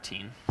chapter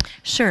 14?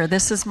 Sure.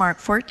 This is Mark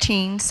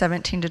 14,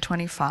 17 to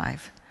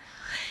 25.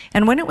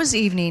 And when it was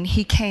evening,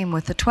 he came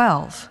with the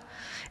 12.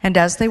 And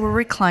as they were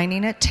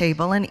reclining at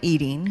table and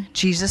eating,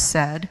 Jesus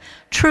said,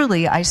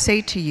 "Truly I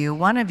say to you,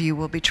 one of you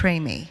will betray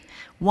me,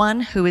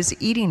 one who is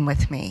eating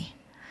with me."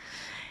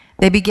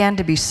 They began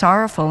to be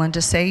sorrowful and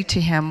to say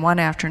to him one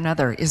after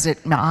another, "Is it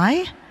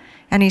I?"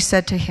 And he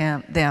said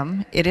to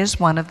them, "It is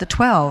one of the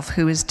 12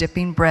 who is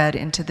dipping bread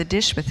into the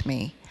dish with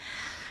me.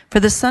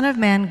 For the Son of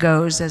Man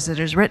goes as it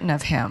is written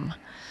of him.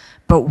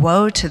 But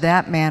woe to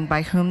that man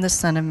by whom the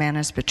Son of Man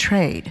is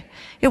betrayed.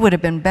 It would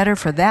have been better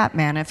for that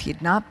man if he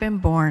had not been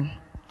born."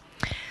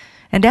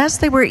 And as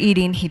they were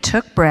eating, he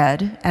took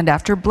bread, and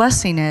after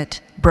blessing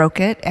it, broke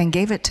it and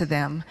gave it to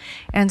them,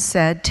 and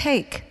said,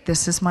 "Take,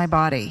 this is my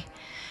body."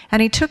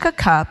 And he took a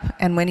cup,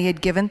 and when he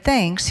had given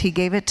thanks, he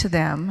gave it to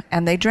them,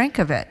 and they drank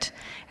of it.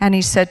 And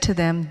he said to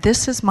them,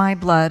 "This is my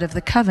blood of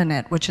the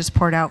covenant, which is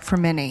poured out for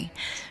many.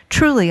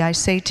 Truly I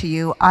say to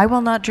you, I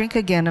will not drink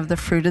again of the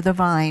fruit of the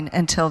vine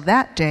until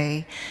that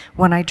day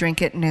when I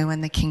drink it new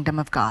in the kingdom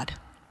of God."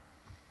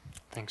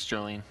 Thanks,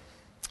 Jolene.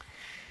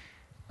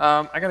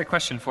 I got a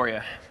question for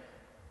you.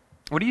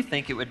 What do you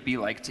think it would be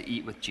like to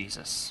eat with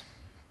Jesus,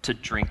 to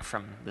drink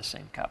from the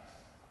same cup?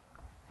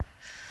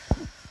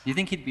 Do you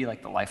think he'd be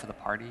like the life of the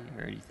party,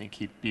 or do you think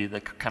he'd be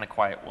the kind of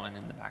quiet one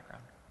in the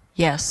background?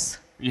 Yes.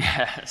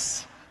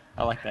 Yes.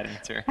 I like that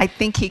answer. I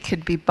think he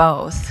could be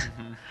both.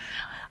 Mm-hmm.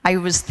 I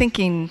was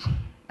thinking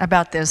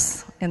about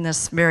this in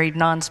this very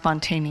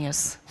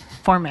non-spontaneous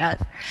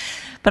format,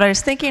 but I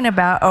was thinking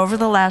about over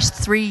the last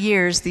 3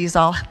 years,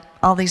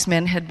 all these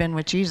men had been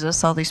with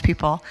Jesus, all these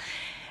people,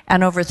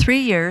 and over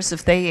 3 years,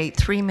 if they ate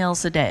 3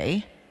 meals a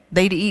day,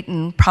 they'd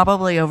eaten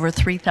probably over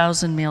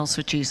 3,000 meals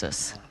with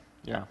Jesus.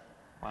 Yeah.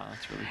 Wow,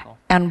 that's really cool.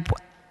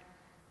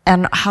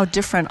 And how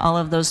different all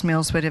of those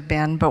meals would have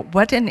been. But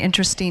what an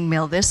interesting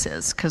meal this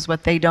is, because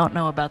what they don't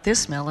know about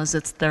this meal is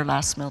it's their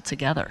last meal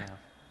together. Yeah.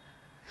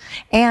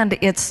 And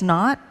it's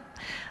not,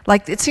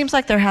 like, it seems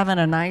like they're having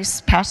a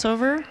nice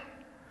Passover,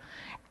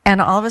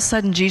 and all of a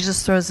sudden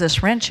Jesus throws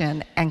this wrench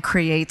in and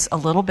creates a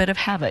little bit of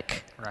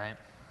havoc. Right.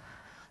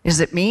 Is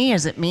it me?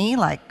 Is it me?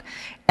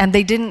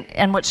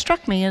 And what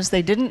struck me is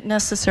they didn't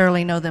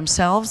necessarily know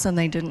themselves, and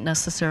they didn't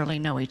necessarily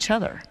know each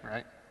other.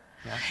 Right.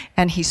 Yeah.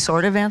 And he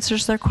sort of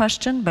answers their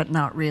question, but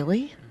not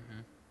really.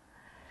 Mm-hmm.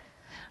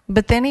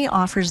 But then he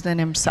offers them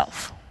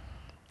himself.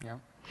 Yeah.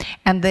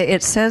 And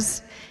it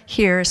says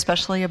here,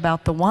 especially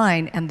about the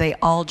wine, and they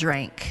all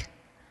drank.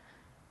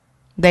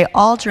 They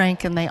all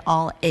drank and they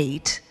all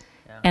ate.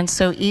 Yeah. And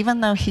so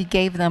even though he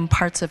gave them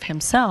parts of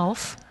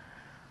himself,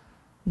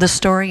 the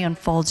story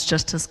unfolds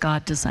just as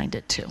God designed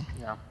it to.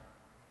 Yeah.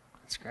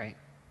 That's great.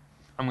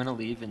 I'm going to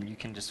leave and you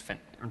can just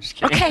finish. I'm just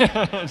kidding.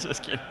 Okay. I'm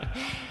just kidding.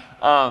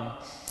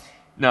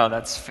 No,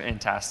 that's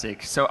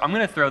fantastic. So I'm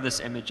going to throw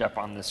this image up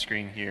on the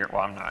screen here.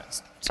 Well, I'm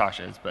not.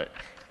 Sasha is, but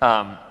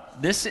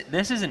this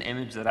is an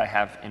image that I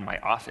have in my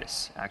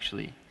office,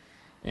 actually.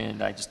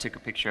 And I just took a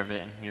picture of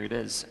it, and here it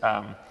is.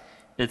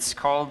 It's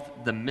called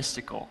the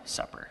Mystical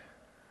Supper.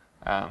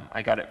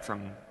 I got it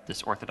from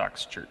this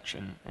Orthodox church,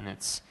 and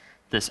it's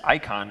this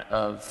icon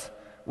of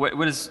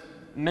what is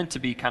meant to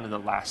be kind of the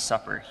Last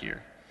Supper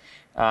here.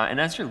 And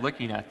as you're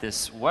looking at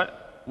this,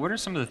 what are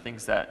some of the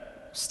things that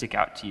stick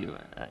out to you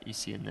you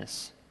see in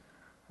this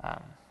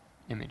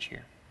image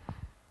here?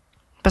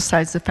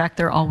 Besides the fact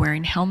they're all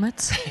wearing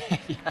helmets?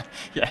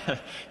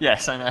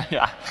 Yes, I know,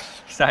 yeah.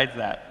 Besides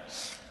that.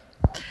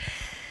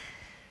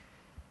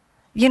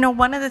 You know,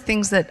 one of the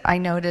things that I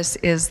notice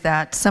is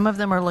that some of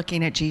them are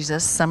looking at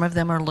Jesus, some of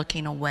them are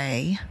looking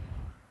away.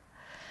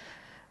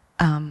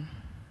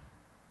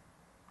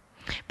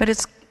 But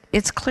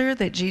it's clear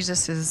that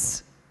Jesus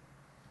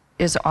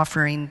is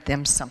offering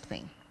them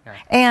something. Yeah.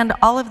 And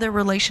all of their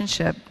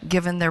relationship,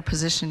 given their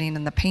positioning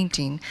in the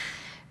painting,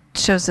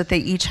 shows that they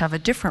each have a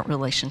different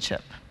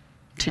relationship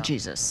to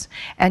Jesus.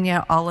 And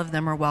yet all of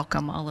them are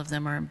welcome, all of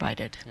them are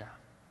invited. Yeah,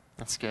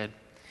 that's good.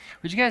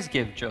 Would you guys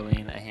give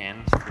Jolene a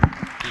hand for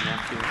being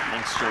up here?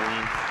 Thanks,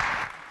 Jolene.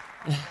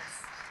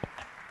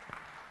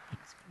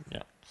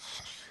 Yeah.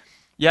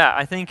 Yeah,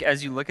 I think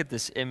as you look at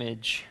this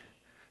image,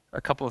 a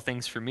couple of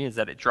things for me is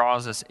that it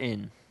draws us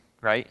in,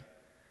 right?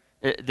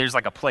 There's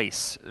like a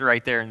place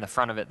right there in the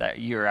front of it that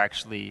you're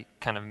actually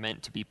kind of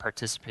meant to be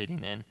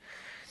participating in.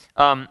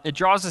 It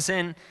draws us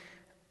in,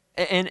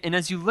 and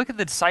as you look at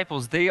the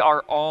disciples, they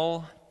are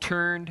all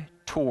turned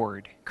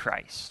toward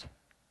Christ.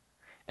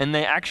 And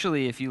they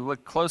actually, if you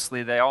look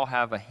closely, they all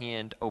have a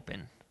hand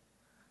open,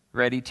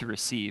 ready to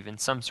receive in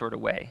some sort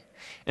of way.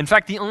 In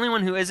fact, the only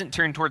one who isn't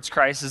turned towards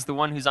Christ is the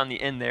one who's on the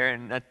end there,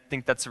 and I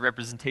think that's a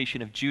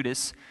representation of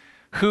Judas,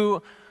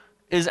 who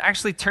is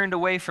actually turned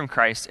away from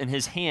Christ, and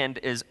his hand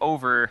is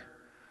over,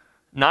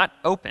 not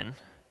open,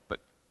 but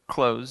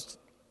closed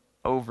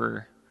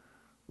over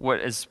what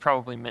is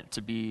probably meant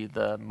to be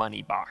the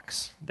money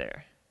box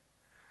there.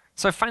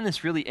 So I find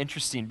this really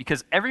interesting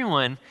because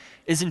everyone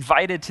is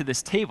invited to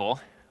this table,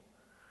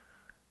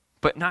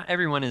 but not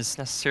everyone is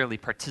necessarily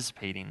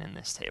participating in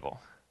this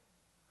table,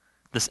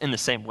 in the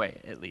same way,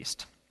 at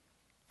least.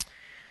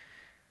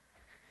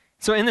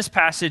 So in this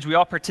passage, we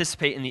all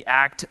participate in the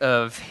act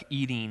of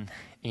eating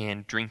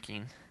and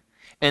drinking.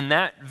 And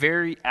that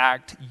very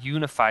act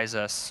unifies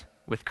us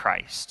with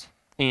Christ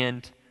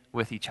and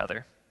with each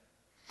other.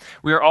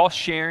 We are all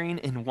sharing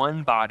in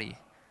one body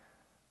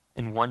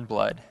and one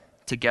blood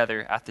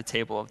together at the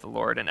table of the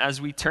Lord. And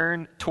as we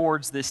turn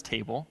towards this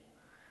table,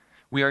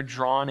 we are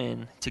drawn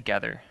in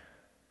together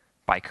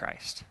by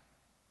Christ,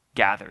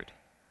 gathered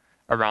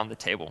around the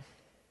table.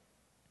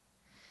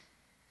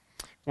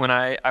 When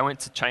I went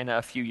to China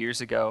a few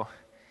years ago,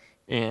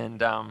 and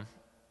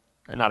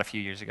not a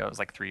few years ago, it was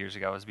like 3 years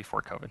ago, it was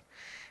before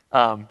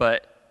COVID.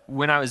 But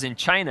when I was in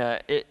China,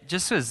 it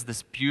just was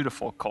this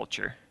beautiful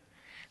culture.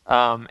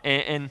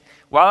 And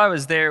while I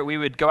was there, we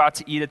would go out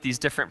to eat at these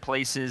different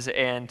places,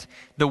 and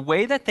the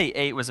way that they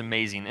ate was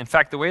amazing. In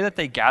fact, the way that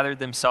they gathered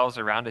themselves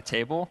around a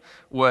table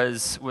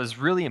was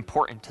really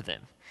important to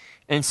them.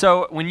 And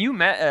so when you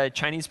met a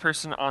Chinese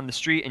person on the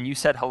street and you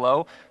said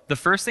hello, the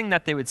first thing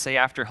that they would say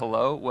after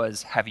hello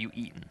was, "Have you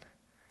eaten?"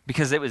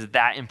 Because it was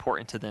that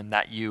important to them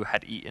that you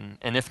had eaten.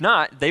 And if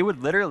not, they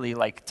would literally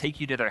like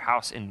take you to their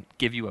house and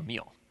give you a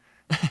meal.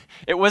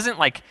 It wasn't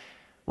like,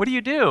 "What do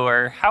you do?"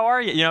 or "How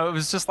are you?" You know, it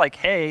was just like,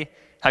 "Hey,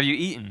 have you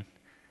eaten?"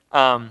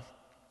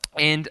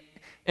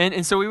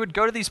 And so we would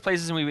go to these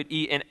places and we would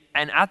eat,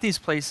 and at these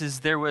places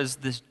there was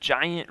this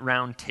giant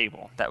round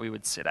table that we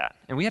would sit at,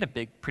 and we had a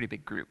pretty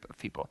big group of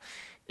people.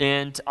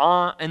 And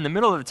in the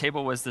middle of the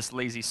table was this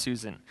Lazy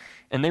Susan,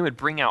 and they would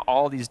bring out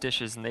all these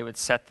dishes and they would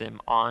set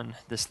them on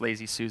this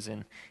Lazy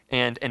Susan.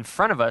 And in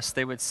front of us,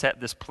 they would set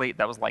this plate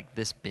that was like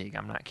this big.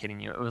 I'm not kidding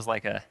you. It was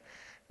like a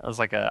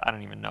I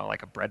don't even know,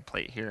 like a bread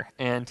plate here.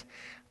 And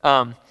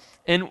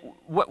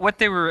what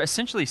they were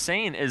essentially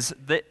saying is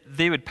that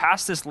they would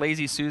pass this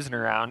Lazy Susan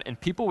around, and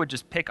people would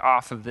just pick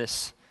off of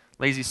this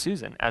Lazy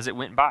Susan as it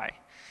went by.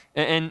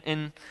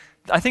 And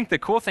I think the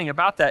cool thing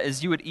about that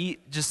is you would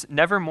eat just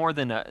never more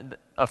than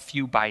a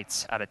few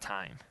bites at a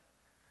time,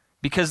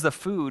 because the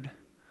food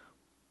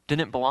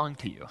didn't belong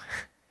to you.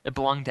 It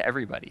belonged to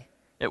everybody.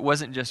 It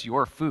wasn't just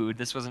your food.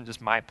 This wasn't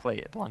just my plate.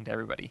 It belonged to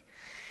everybody.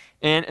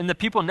 And the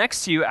people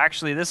next to you,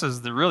 actually, this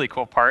is the really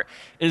cool part,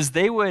 is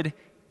they would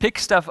pick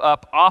stuff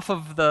up off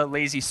of the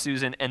Lazy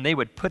Susan and they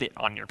would put it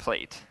on your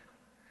plate.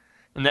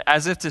 And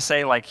as if to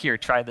say, like, "Here,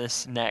 try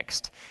this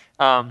next."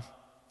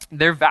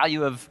 Their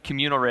value of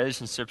communal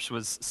relationships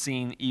was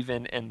seen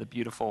even in the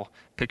beautiful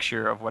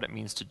picture of what it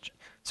means to,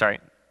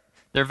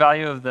 their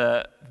value of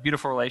the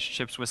beautiful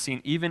relationships was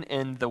seen even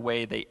in the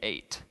way they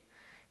ate.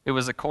 It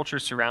was a culture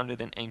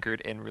surrounded and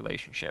anchored in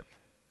relationship.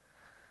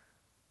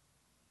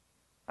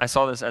 I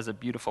saw this as a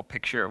beautiful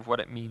picture of what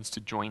it means to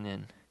join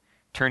in,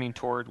 turning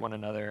toward one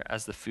another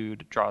as the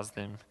food draws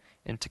them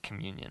into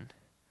communion.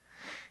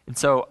 And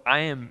so I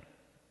am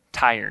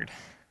tired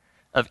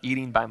of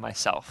eating by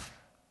myself.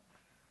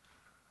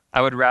 I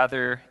would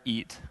rather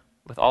eat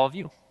with all of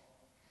you.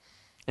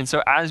 And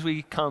so as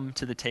we come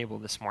to the table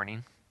this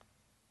morning,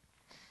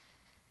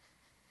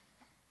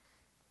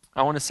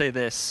 I want to say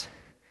this.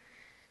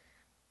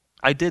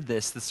 I did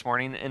this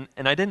morning,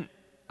 and I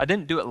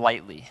didn't do it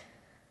lightly.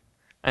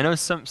 I know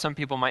some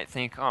people might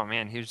think, "Oh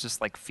man, he was just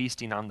like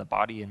feasting on the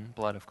body and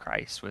blood of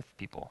Christ with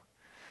people."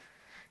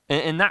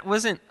 And that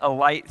wasn't a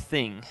light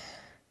thing.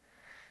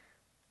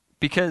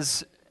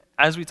 Because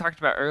as we talked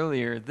about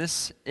earlier,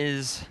 this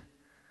is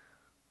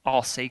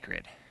all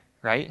sacred,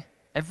 right?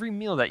 Every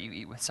meal that you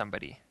eat with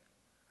somebody,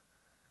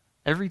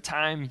 every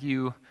time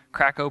you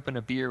crack open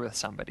a beer with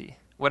somebody,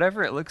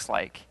 whatever it looks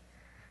like,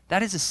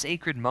 That is a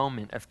sacred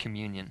moment of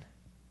communion.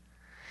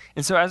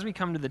 And so as we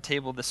come to the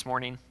table this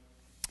morning,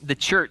 the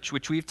church,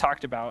 which we've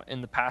talked about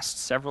in the past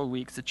several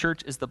weeks, the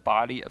church is the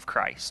body of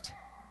Christ.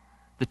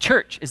 The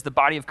church is the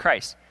body of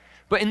Christ.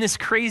 But in this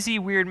crazy,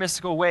 weird,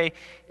 mystical way,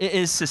 it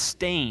is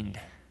sustained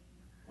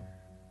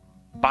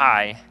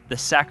by the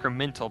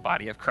sacramental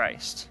body of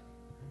Christ.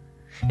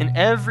 And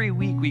every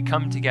week we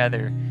come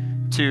together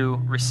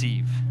to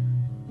receive,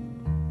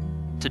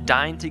 to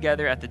dine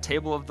together at the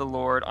table of the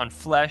Lord on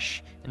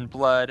flesh and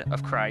blood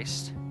of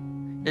Christ.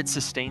 It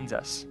sustains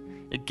us.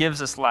 It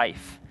gives us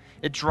life.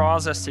 It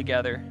draws us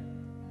together.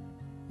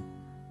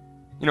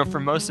 You know,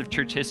 for most of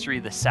church history,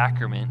 the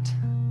sacrament,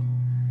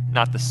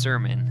 not the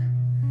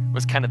sermon,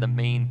 was kind of the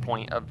main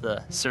point of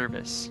the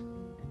service.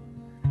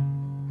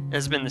 It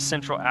has been the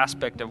central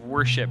aspect of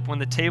worship. When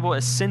the table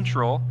is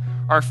central,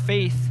 our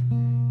faith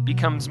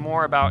becomes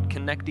more about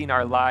connecting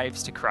our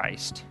lives to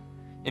Christ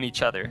and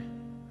each other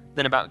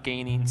than about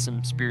gaining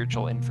some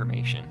spiritual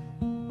information.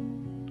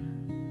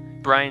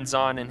 Brian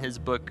Zahn, in his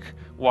book,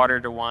 Water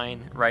to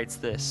Wine, writes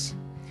this: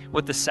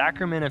 what the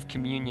sacrament of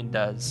communion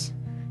does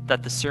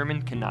that the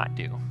sermon cannot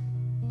do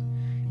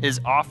is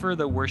offer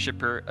the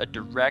worshiper a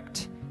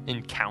direct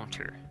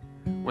encounter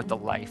with the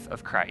life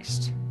of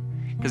Christ.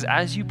 Because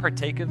as you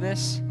partake of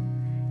this,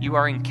 you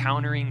are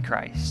encountering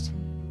Christ.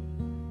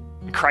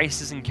 And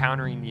Christ is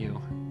encountering you.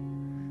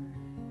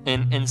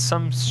 And in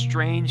some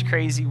strange,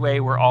 crazy way,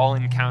 we're all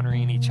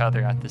encountering each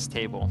other at this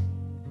table.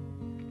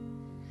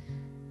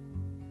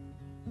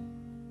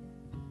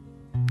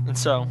 And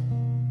so,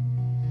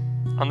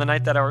 on the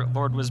night that our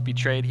Lord was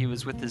betrayed, he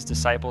was with his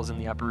disciples in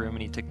the upper room,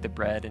 and he took the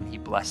bread and he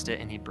blessed it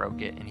and he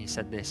broke it and he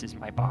said, "This is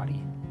my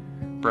body,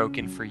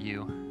 broken for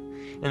you."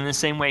 In the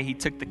same way, he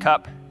took the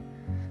cup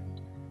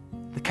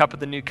of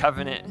the new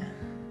covenant,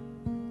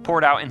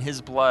 poured out in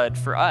his blood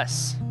for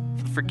us,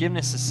 for the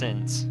forgiveness of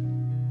sins.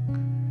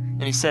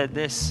 And he said,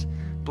 "This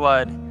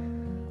blood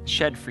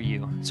shed for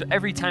you. So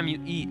every time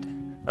you eat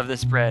of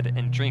this bread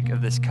and drink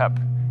of this cup,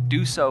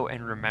 do so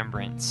in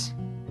remembrance."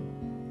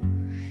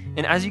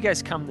 And as you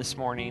guys come this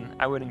morning,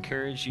 I would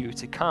encourage you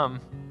to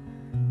come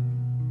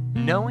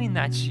knowing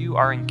that you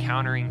are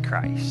encountering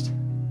Christ,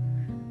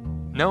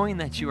 knowing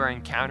that you are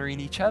encountering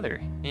each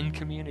other in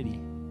community,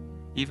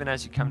 even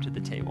as you come to the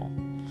table.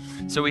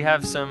 So we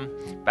have some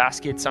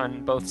baskets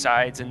on both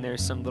sides, and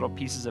there's some little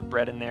pieces of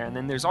bread in there. And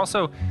then there's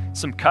also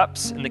some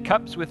cups, and the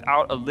cups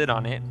without a lid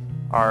on it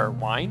are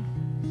wine,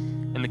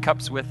 and the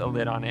cups with a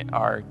lid on it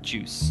are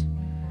juice.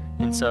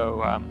 And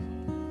so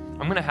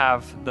I'm going to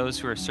have those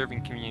who are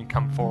serving communion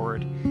come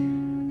forward.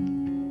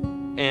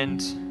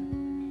 And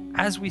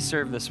as we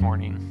serve this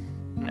morning,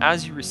 and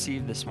as you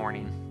receive this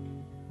morning,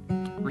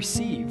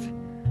 receive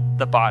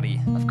the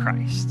body of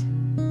Christ.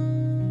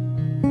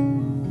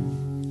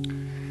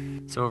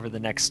 So over the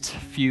next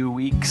few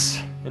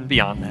weeks and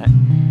beyond that,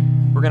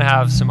 we're going to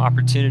have some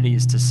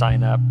opportunities to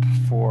sign up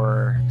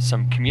for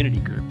some community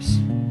groups.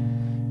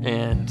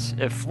 And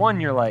if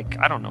one, you're like,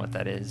 I don't know what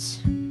that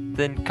is,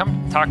 then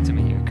come talk to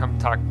me or come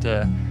talk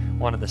to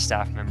one of the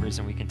staff members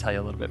and we can tell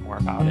you a little bit more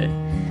about it.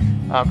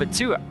 But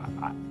two,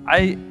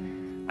 I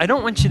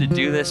don't want you to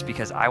do this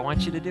because I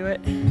want you to do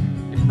it,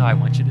 even though I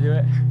want you to do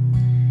it.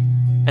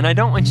 And I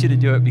don't want you to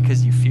do it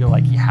because you feel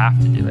like you have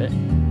to do it.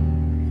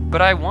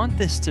 But I want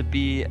this to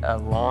be a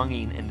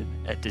longing and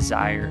a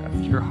desire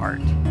of your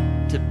heart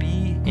to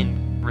be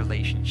in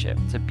relationship,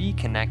 to be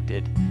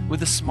connected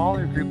with a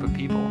smaller group of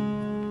people.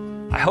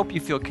 I hope you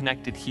feel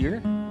connected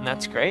here, and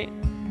that's great.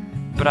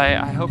 But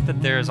I hope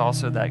that there is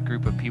also that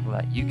group of people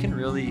that you can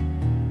really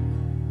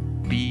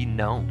be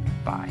known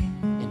by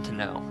and to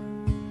know.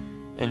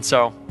 And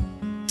so,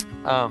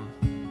 I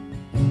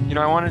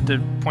wanted to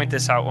point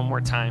this out one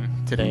more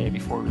time today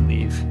before we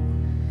leave.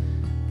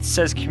 It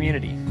says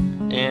community,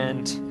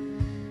 and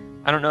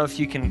I don't know if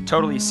you can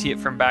totally see it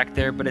from back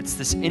there, but it's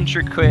this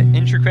intricate,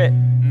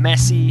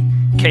 messy,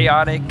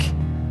 chaotic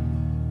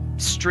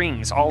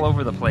strings all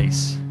over the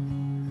place.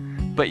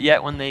 But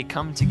yet when they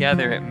come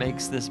together, it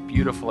makes this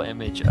beautiful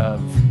image of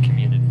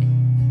community.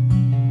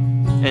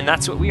 And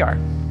that's what we are.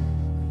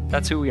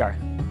 That's who we are.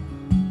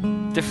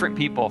 Different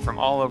people from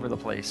all over the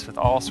place with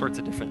all sorts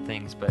of different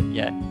things, but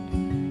yet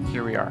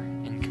here we are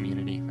in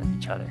community with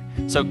each other.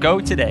 So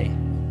go today.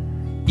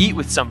 Eat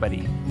with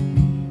somebody.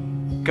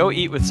 Go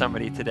eat with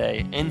somebody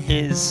today in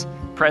his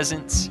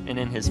presence and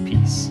in his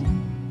peace.